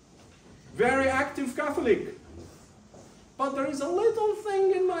 Very active Catholic. But there is a little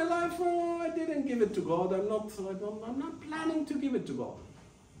thing in my life where I didn't give it to God. I'm not planning to give it to God.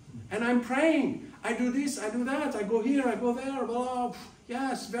 And I'm praying. I do this, I do that, I go here, I go there. Oh,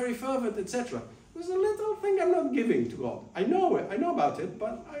 yes, very fervent, etc. There's a little thing I'm not giving to God. I know it, I know about it,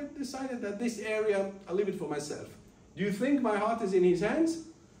 but I decided that this area, I'll leave it for myself. Do you think my heart is in his hands?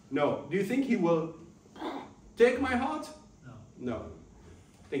 No. Do you think he will take my heart? No. No.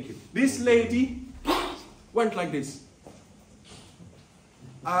 Thank you. This lady went like this.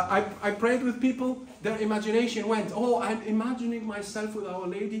 I prayed with people, their imagination went, oh, I'm imagining myself with Our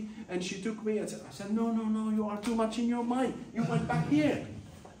Lady, and she took me and said, I said, no, no, no, you are too much in your mind. You went back here.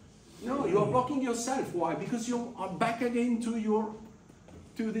 No, you are blocking yourself. Why? Because you are back again to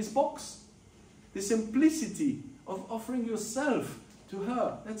this box. The simplicity of offering yourself to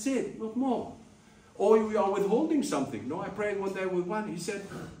her. That's it, not more. Or you are withholding something. No, I prayed one day with one. He said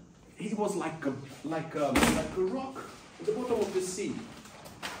he was like a rock at the bottom of the sea.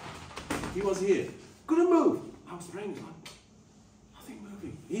 He was here. Couldn't move. I was praying. Nothing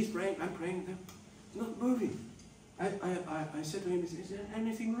moving. He's praying. I'm praying. Not moving. I said to him, is there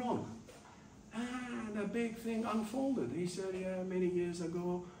anything wrong? And a big thing unfolded. He said, yeah, many years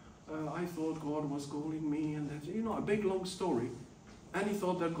ago, I thought God was calling me, and that, you know, a big long story. And he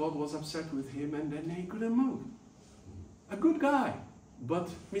thought that God was upset with him, and then he couldn't move. A good guy, but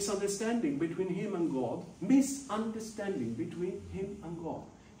misunderstanding between him and God. Misunderstanding between him and God.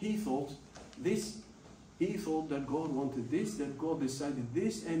 He thought this. He thought that God wanted this, that God decided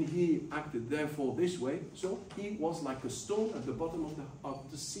this, and he acted therefore this way. So he was like a stone at the bottom of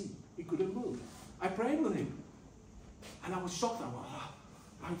the sea. He couldn't move. I prayed with him. And I was shocked.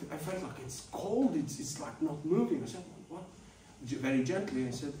 I felt like it's cold. It's like not moving. I said, what? Very gently, I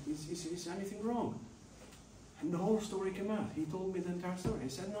said, is anything wrong? And the whole story came out. He told me the entire story. I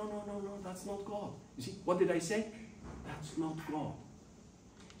said, no, that's not God. You see, what did I say? That's not God.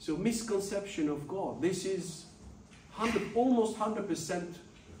 So misconception of God. This is almost 100%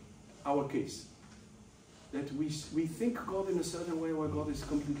 our case. That we think God in a certain way where God is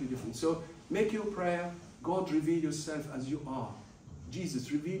completely different. So make your prayer, God, reveal yourself as you are.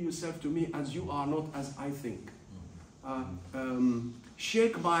 Jesus, reveal yourself to me as you are, not as I think.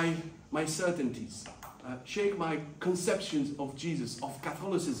 Shake my certainties. Shake my conceptions of Jesus, of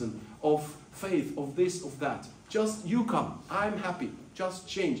Catholicism, of faith, of this, of that. Just you come. I'm happy. Just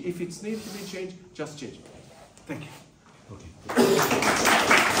change. If it needs to be changed, just change. Thank you. Okay.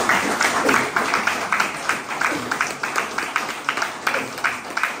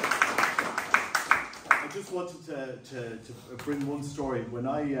 I just wanted to bring one story. When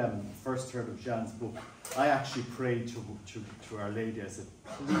I first heard of Jan's book, I actually prayed to Our Lady. I said,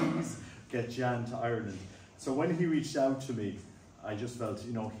 please get Jan to Ireland. So when he reached out to me, I just felt,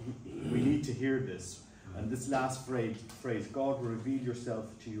 you know, we need to hear this. And this last phrase, God will reveal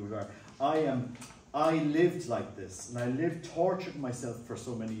yourself to you. I lived like this, and tortured myself for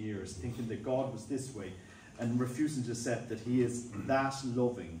so many years, thinking that God was this way, and refusing to accept that he is that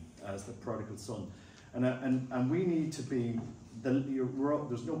loving as the prodigal son. And we need to be,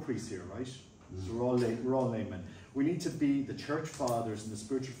 there's no priests here, right? So we're all laymen. We need to be the church fathers and the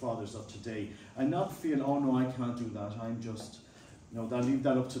spiritual fathers of today, and not feel, oh no, I can't do that, I'm just... No, I'll leave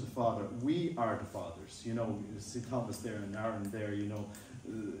that up to the Father. We are the fathers. You know, St. Thomas there and Aaron there, you know.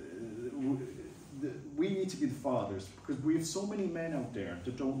 We need to be the fathers, because we have so many men out there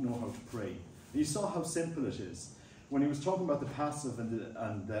that don't know how to pray. And you saw how simple it is. When he was talking about the passive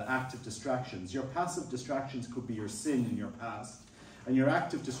and the active distractions, your passive distractions could be your sin in your past, and your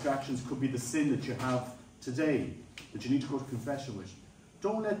active distractions could be the sin that you have today, that you need to go to confession with.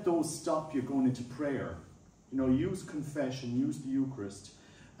 Don't let those stop you going into prayer. You know, use confession, use the Eucharist,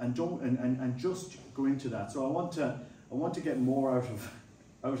 and just go into that. So I want to get more out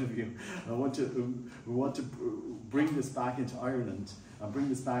of you. We want to bring this back into Ireland and bring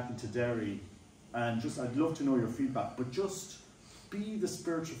this back into Derry, and I'd love to know your feedback. But just be the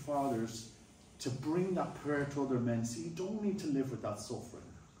spiritual fathers to bring that prayer to other men. See, you don't need to live with that suffering.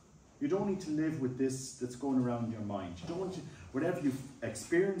 You don't need to live with this that's going around in your mind. You don't want to. Whatever you've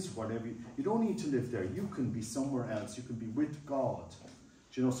experienced, you don't need to live there. You can be somewhere else. You can be with God.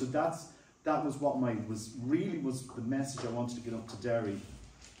 Do you know? So that was what was the message I wanted to get up to Derry.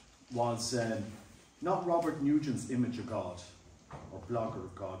 Was not Robert Nugent's image of God or blogger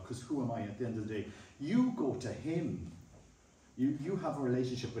of God. Because who am I at the end of the day? You go to Him. You have a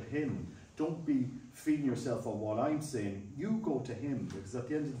relationship with Him. Don't be feeding yourself on what I'm saying. You go to Him, because at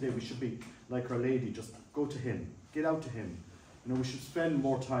the end of the day, we should be like Our Lady. Just go to Him. Get out to Him. You know, we should spend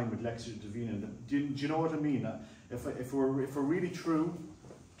more time with Lectio Divina. Do you know what I mean? If we're really true,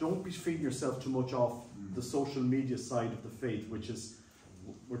 don't be feeding yourself too much off the social media side of the faith, which is,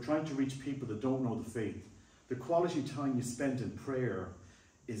 we're trying to reach people that don't know the faith. The quality time you spend in prayer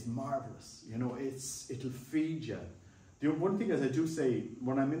is marvelous. You know, it'll feed you. The one thing is, I do say,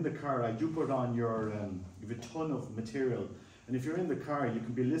 when I'm in the car, I do put on your, you have a ton of material, and if you're in the car, you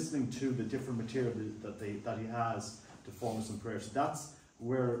can be listening to the different material that he has to form us in prayer. So that's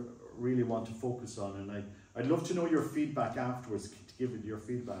where I really want to focus on, and I'd love to know your feedback afterwards, to give it your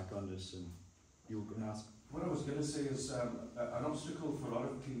feedback on this. And you were going to ask? What I was going to say is an obstacle for a lot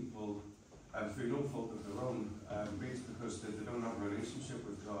of people, through no fault of their own, it's because they don't have a relationship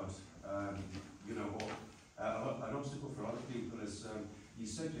with God. You know, an obstacle for a lot of people is, you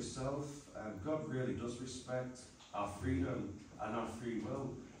said yourself, God really does respect our freedom and our free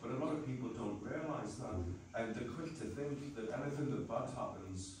will, but a lot of people don't realise that, and they're quick to think that anything that bad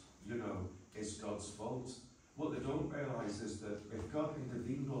happens, you know, is God's fault. What they don't realise is that if God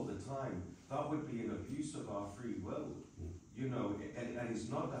intervened all the time, that would be an abuse of our free will, you know, and he's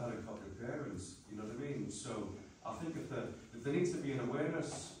not the helicopter parents, you know what I mean? So I think if there needs to be an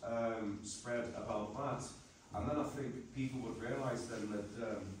awareness spread about that, and then I think people would realise then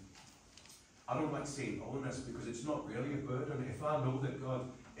that, I don't like saying onus because it's not really a burden. If I know that God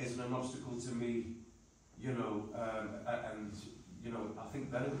isn't an obstacle to me, you know, and, you know, I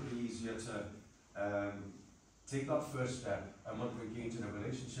think then it would be easier to take that first step and want to engage in a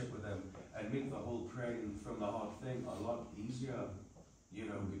relationship with him and make the whole praying from the heart thing a lot easier, you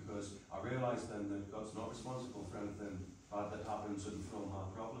know, because I realise then that God's not responsible for anything bad that happens and from our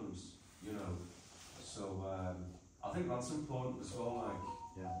problems, you know. So I think that's important as well, like,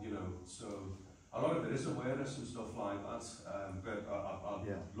 you know, so a lot of it is awareness and stuff like that, but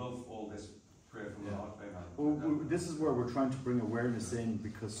I love all this prayer from the heart thing. Well, this is where we're trying to bring awareness in,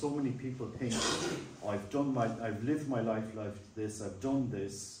 because so many people think, I've lived my life like this, I've done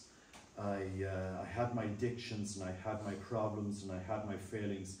this, I had my addictions and I had my problems and I had my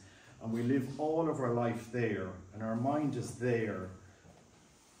failings, and we live all of our life there and our mind is there.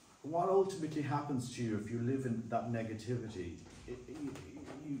 What ultimately happens to you if you live in that negativity?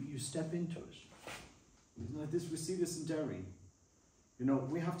 You step into it. Isn't like this? We see this in Derry. You know,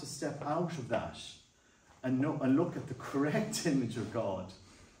 we have to step out of that and look at the correct image of God,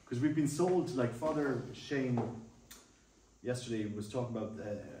 because we've been sold, like Father Shane yesterday was talking about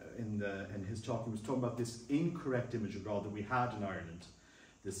in his talk. He was talking about this incorrect image of God that we had in Ireland,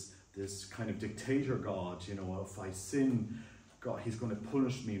 this kind of dictator God. You know, if I sin, God, he's going to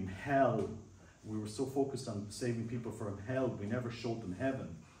punish me in hell. We were so focused on saving people from hell, we never showed them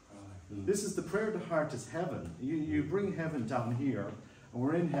heaven. This is the prayer of the heart, is heaven. You bring heaven down here, and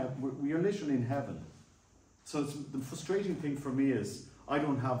we're in heaven. We are literally in heaven. So the frustrating thing for me is I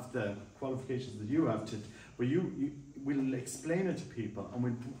don't have the qualifications that you have but we'll explain it to people,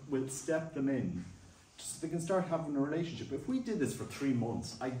 and we'll step them in, just so they can start having a relationship. If we did this for 3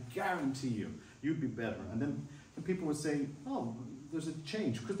 months, I guarantee you'd be better. And then people would say, oh, there's a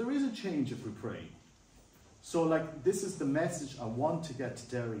change, because there is a change if we pray. So, like, this is the message I want to get to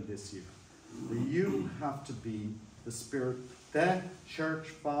Derry this year. That you have to be the Spirit, the church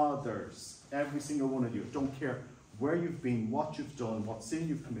fathers, every single one of you. Don't care where you've been, what you've done, what sin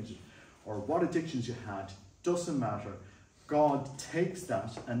you've committed, or what addictions you had. Doesn't matter. God takes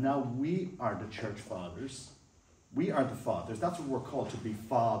that, and now we are the church fathers. We are the fathers. That's what we're called, to be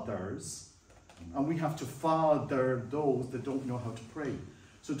fathers. And we have to father those that don't know how to pray.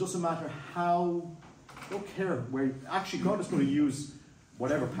 So it doesn't matter how, don't care where, actually God is going to use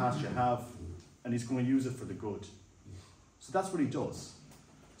whatever past you have, and he's going to use it for the good. So that's what he does.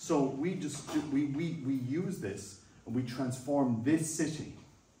 So we use this, and we transform this city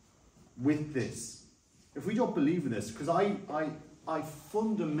with this. If we don't believe in this, because I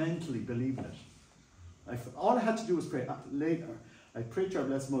fundamentally believe in it. All I had to do was pray. Later, I prayed to our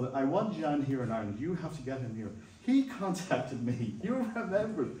Blessed Mother, I want Jan here in Ireland, you have to get him here. He contacted me, you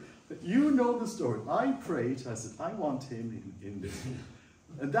remember, you know the story. I prayed, I said, I want him in this.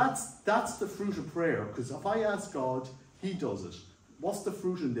 And that's the fruit of prayer, because if I ask God, he does it. What's the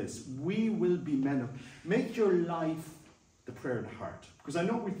fruit in this? We will be men of, make your life the prayer of the heart. Because I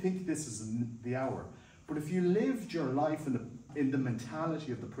know we think this is the hour, but if you lived your life in the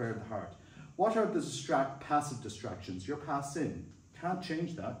mentality of the prayer of the heart, what are the passive distractions? Your past sin. Can't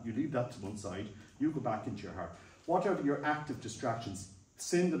change that. You leave that to one side. You go back into your heart. What are your active distractions?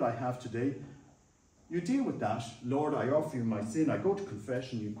 Sin that I have today. You deal with that. Lord, I offer you my sin. I go to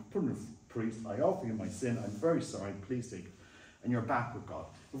confession. You put in a priest. I offer you my sin. I'm very sorry. Please take it. And you're back with God.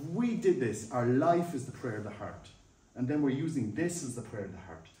 If we did this, our life is the prayer of the heart. And then we're using this as the prayer of the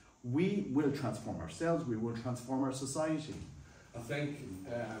heart. We will transform ourselves. We will transform our society. I think,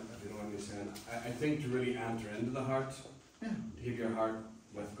 if you know what I'm saying, I think to really enter into the heart, to keep your heart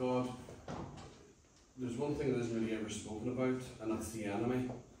with God, there's one thing that isn't really ever spoken about, and that's the enemy.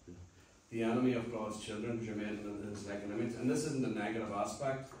 the enemy of God's children, because you're made in His like and image. And this isn't a negative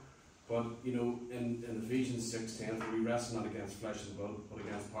aspect, but you know, in Ephesians 6:10, we wrestle not against flesh and blood, but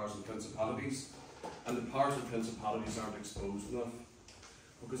against powers and principalities. And the powers and principalities aren't exposed enough,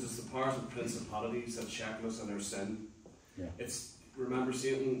 because it's the powers and principalities that shackle us in our sin. Yeah. It's, remember,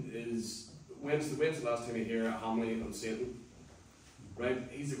 Satan is, when's the last time you hear a homily on Satan? Right?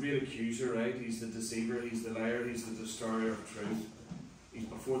 He's the great accuser, right? He's the deceiver, he's the liar, he's the destroyer of truth. He's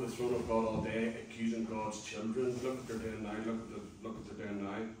before the throne of God all day, accusing God's children. Look what they're doing now, look what they're doing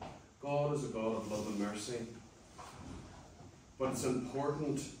now. God is a God of love and mercy. But it's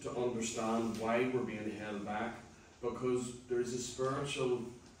important to understand why we're being held back, because there's a spiritual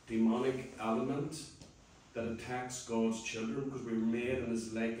demonic element that attacks God's children, because we're made in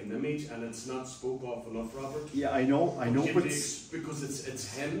His like and image, and it's not spoke of enough, Robert. Yeah, I know, but because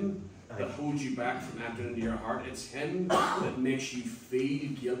it's Him that holds you back from entering into your heart. It's Him that makes you feel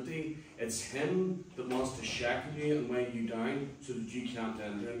guilty. It's Him that wants to shackle you and weigh you down so that you can't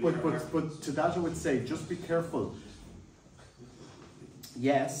enter into your heart. But to that I would say, just be careful.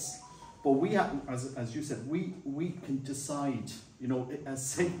 Yes, but we have, as you said, we can decide. You know, as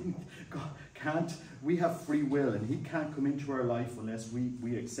Satan can't. We have free will, and he can't come into our life unless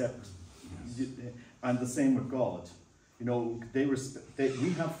we accept. Yes. And the same with God. You know,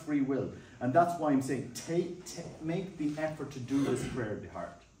 we have free will, and that's why I'm saying make the effort to do this prayer of the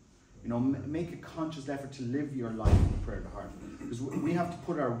heart. You know, make a conscious effort to live your life in the prayer of the heart, because we have to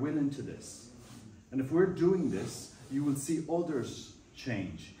put our will into this. And if we're doing this, you will see others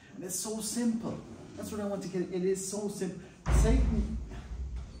change. And it's so simple. That's what I want to get. It is so simple. Satan,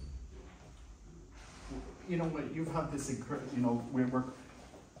 you know, you've had this, you know,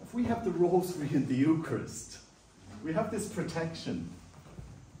 if we have the rosary and the Eucharist, we have this protection.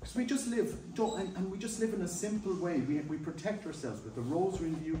 Because we just live, and we just live in a simple way. We protect ourselves with the rosary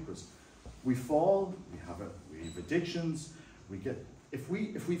and the Eucharist. We fall, we have addictions, we get, if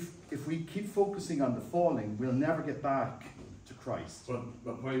we keep focusing on the falling, we'll never get back to Christ. But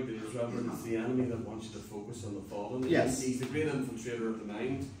my point is, Reverend, it's the enemy that wants you to focus on the fallen. Yes. He's the great infiltrator of the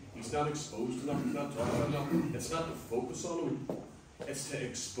mind. He's not exposed enough, he's not talking enough. It's not to focus on him, it's to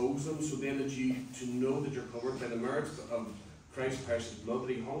expose him, so then that you to know that you're covered by the merits of Christ's precious blood,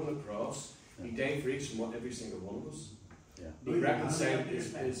 that He hung on the cross. Yeah. He died for each and every single one of us. Yeah. He reconciled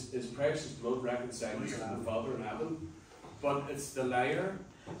his precious blood reconciled us to the Father in heaven. But it's the liar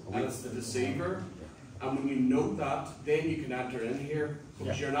and it's the deceiver. And when you know that, then you can enter in here,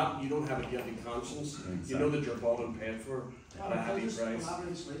 because you don't have a guilty conscience. Exactly. You know that you're bought and paid for at a heavy price.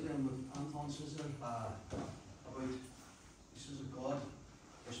 Elaborate slightly on what Anton says there about he says that God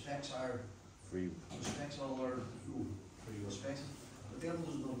respects all our respects. The devil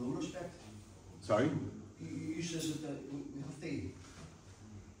doesn't have no respect. Sorry? You says that we have to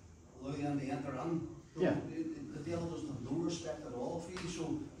allow them to enter in. Yeah. The devil doesn't have no respect at all for you,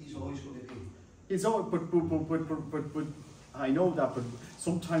 so he's always going to be. It's all, but I know that, but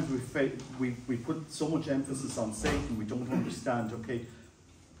sometimes we put so much emphasis on Satan, we don't understand, okay,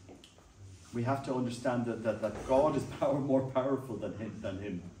 we have to understand that God is more powerful than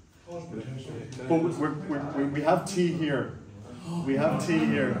him. But we have tea here. We have tea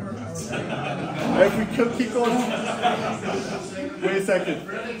here. If we could keep going. Wait a second.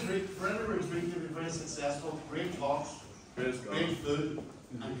 Brennan retreat to be very successful. Great talks, great food,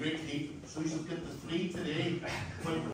 and great heat. So you should get the 3 today.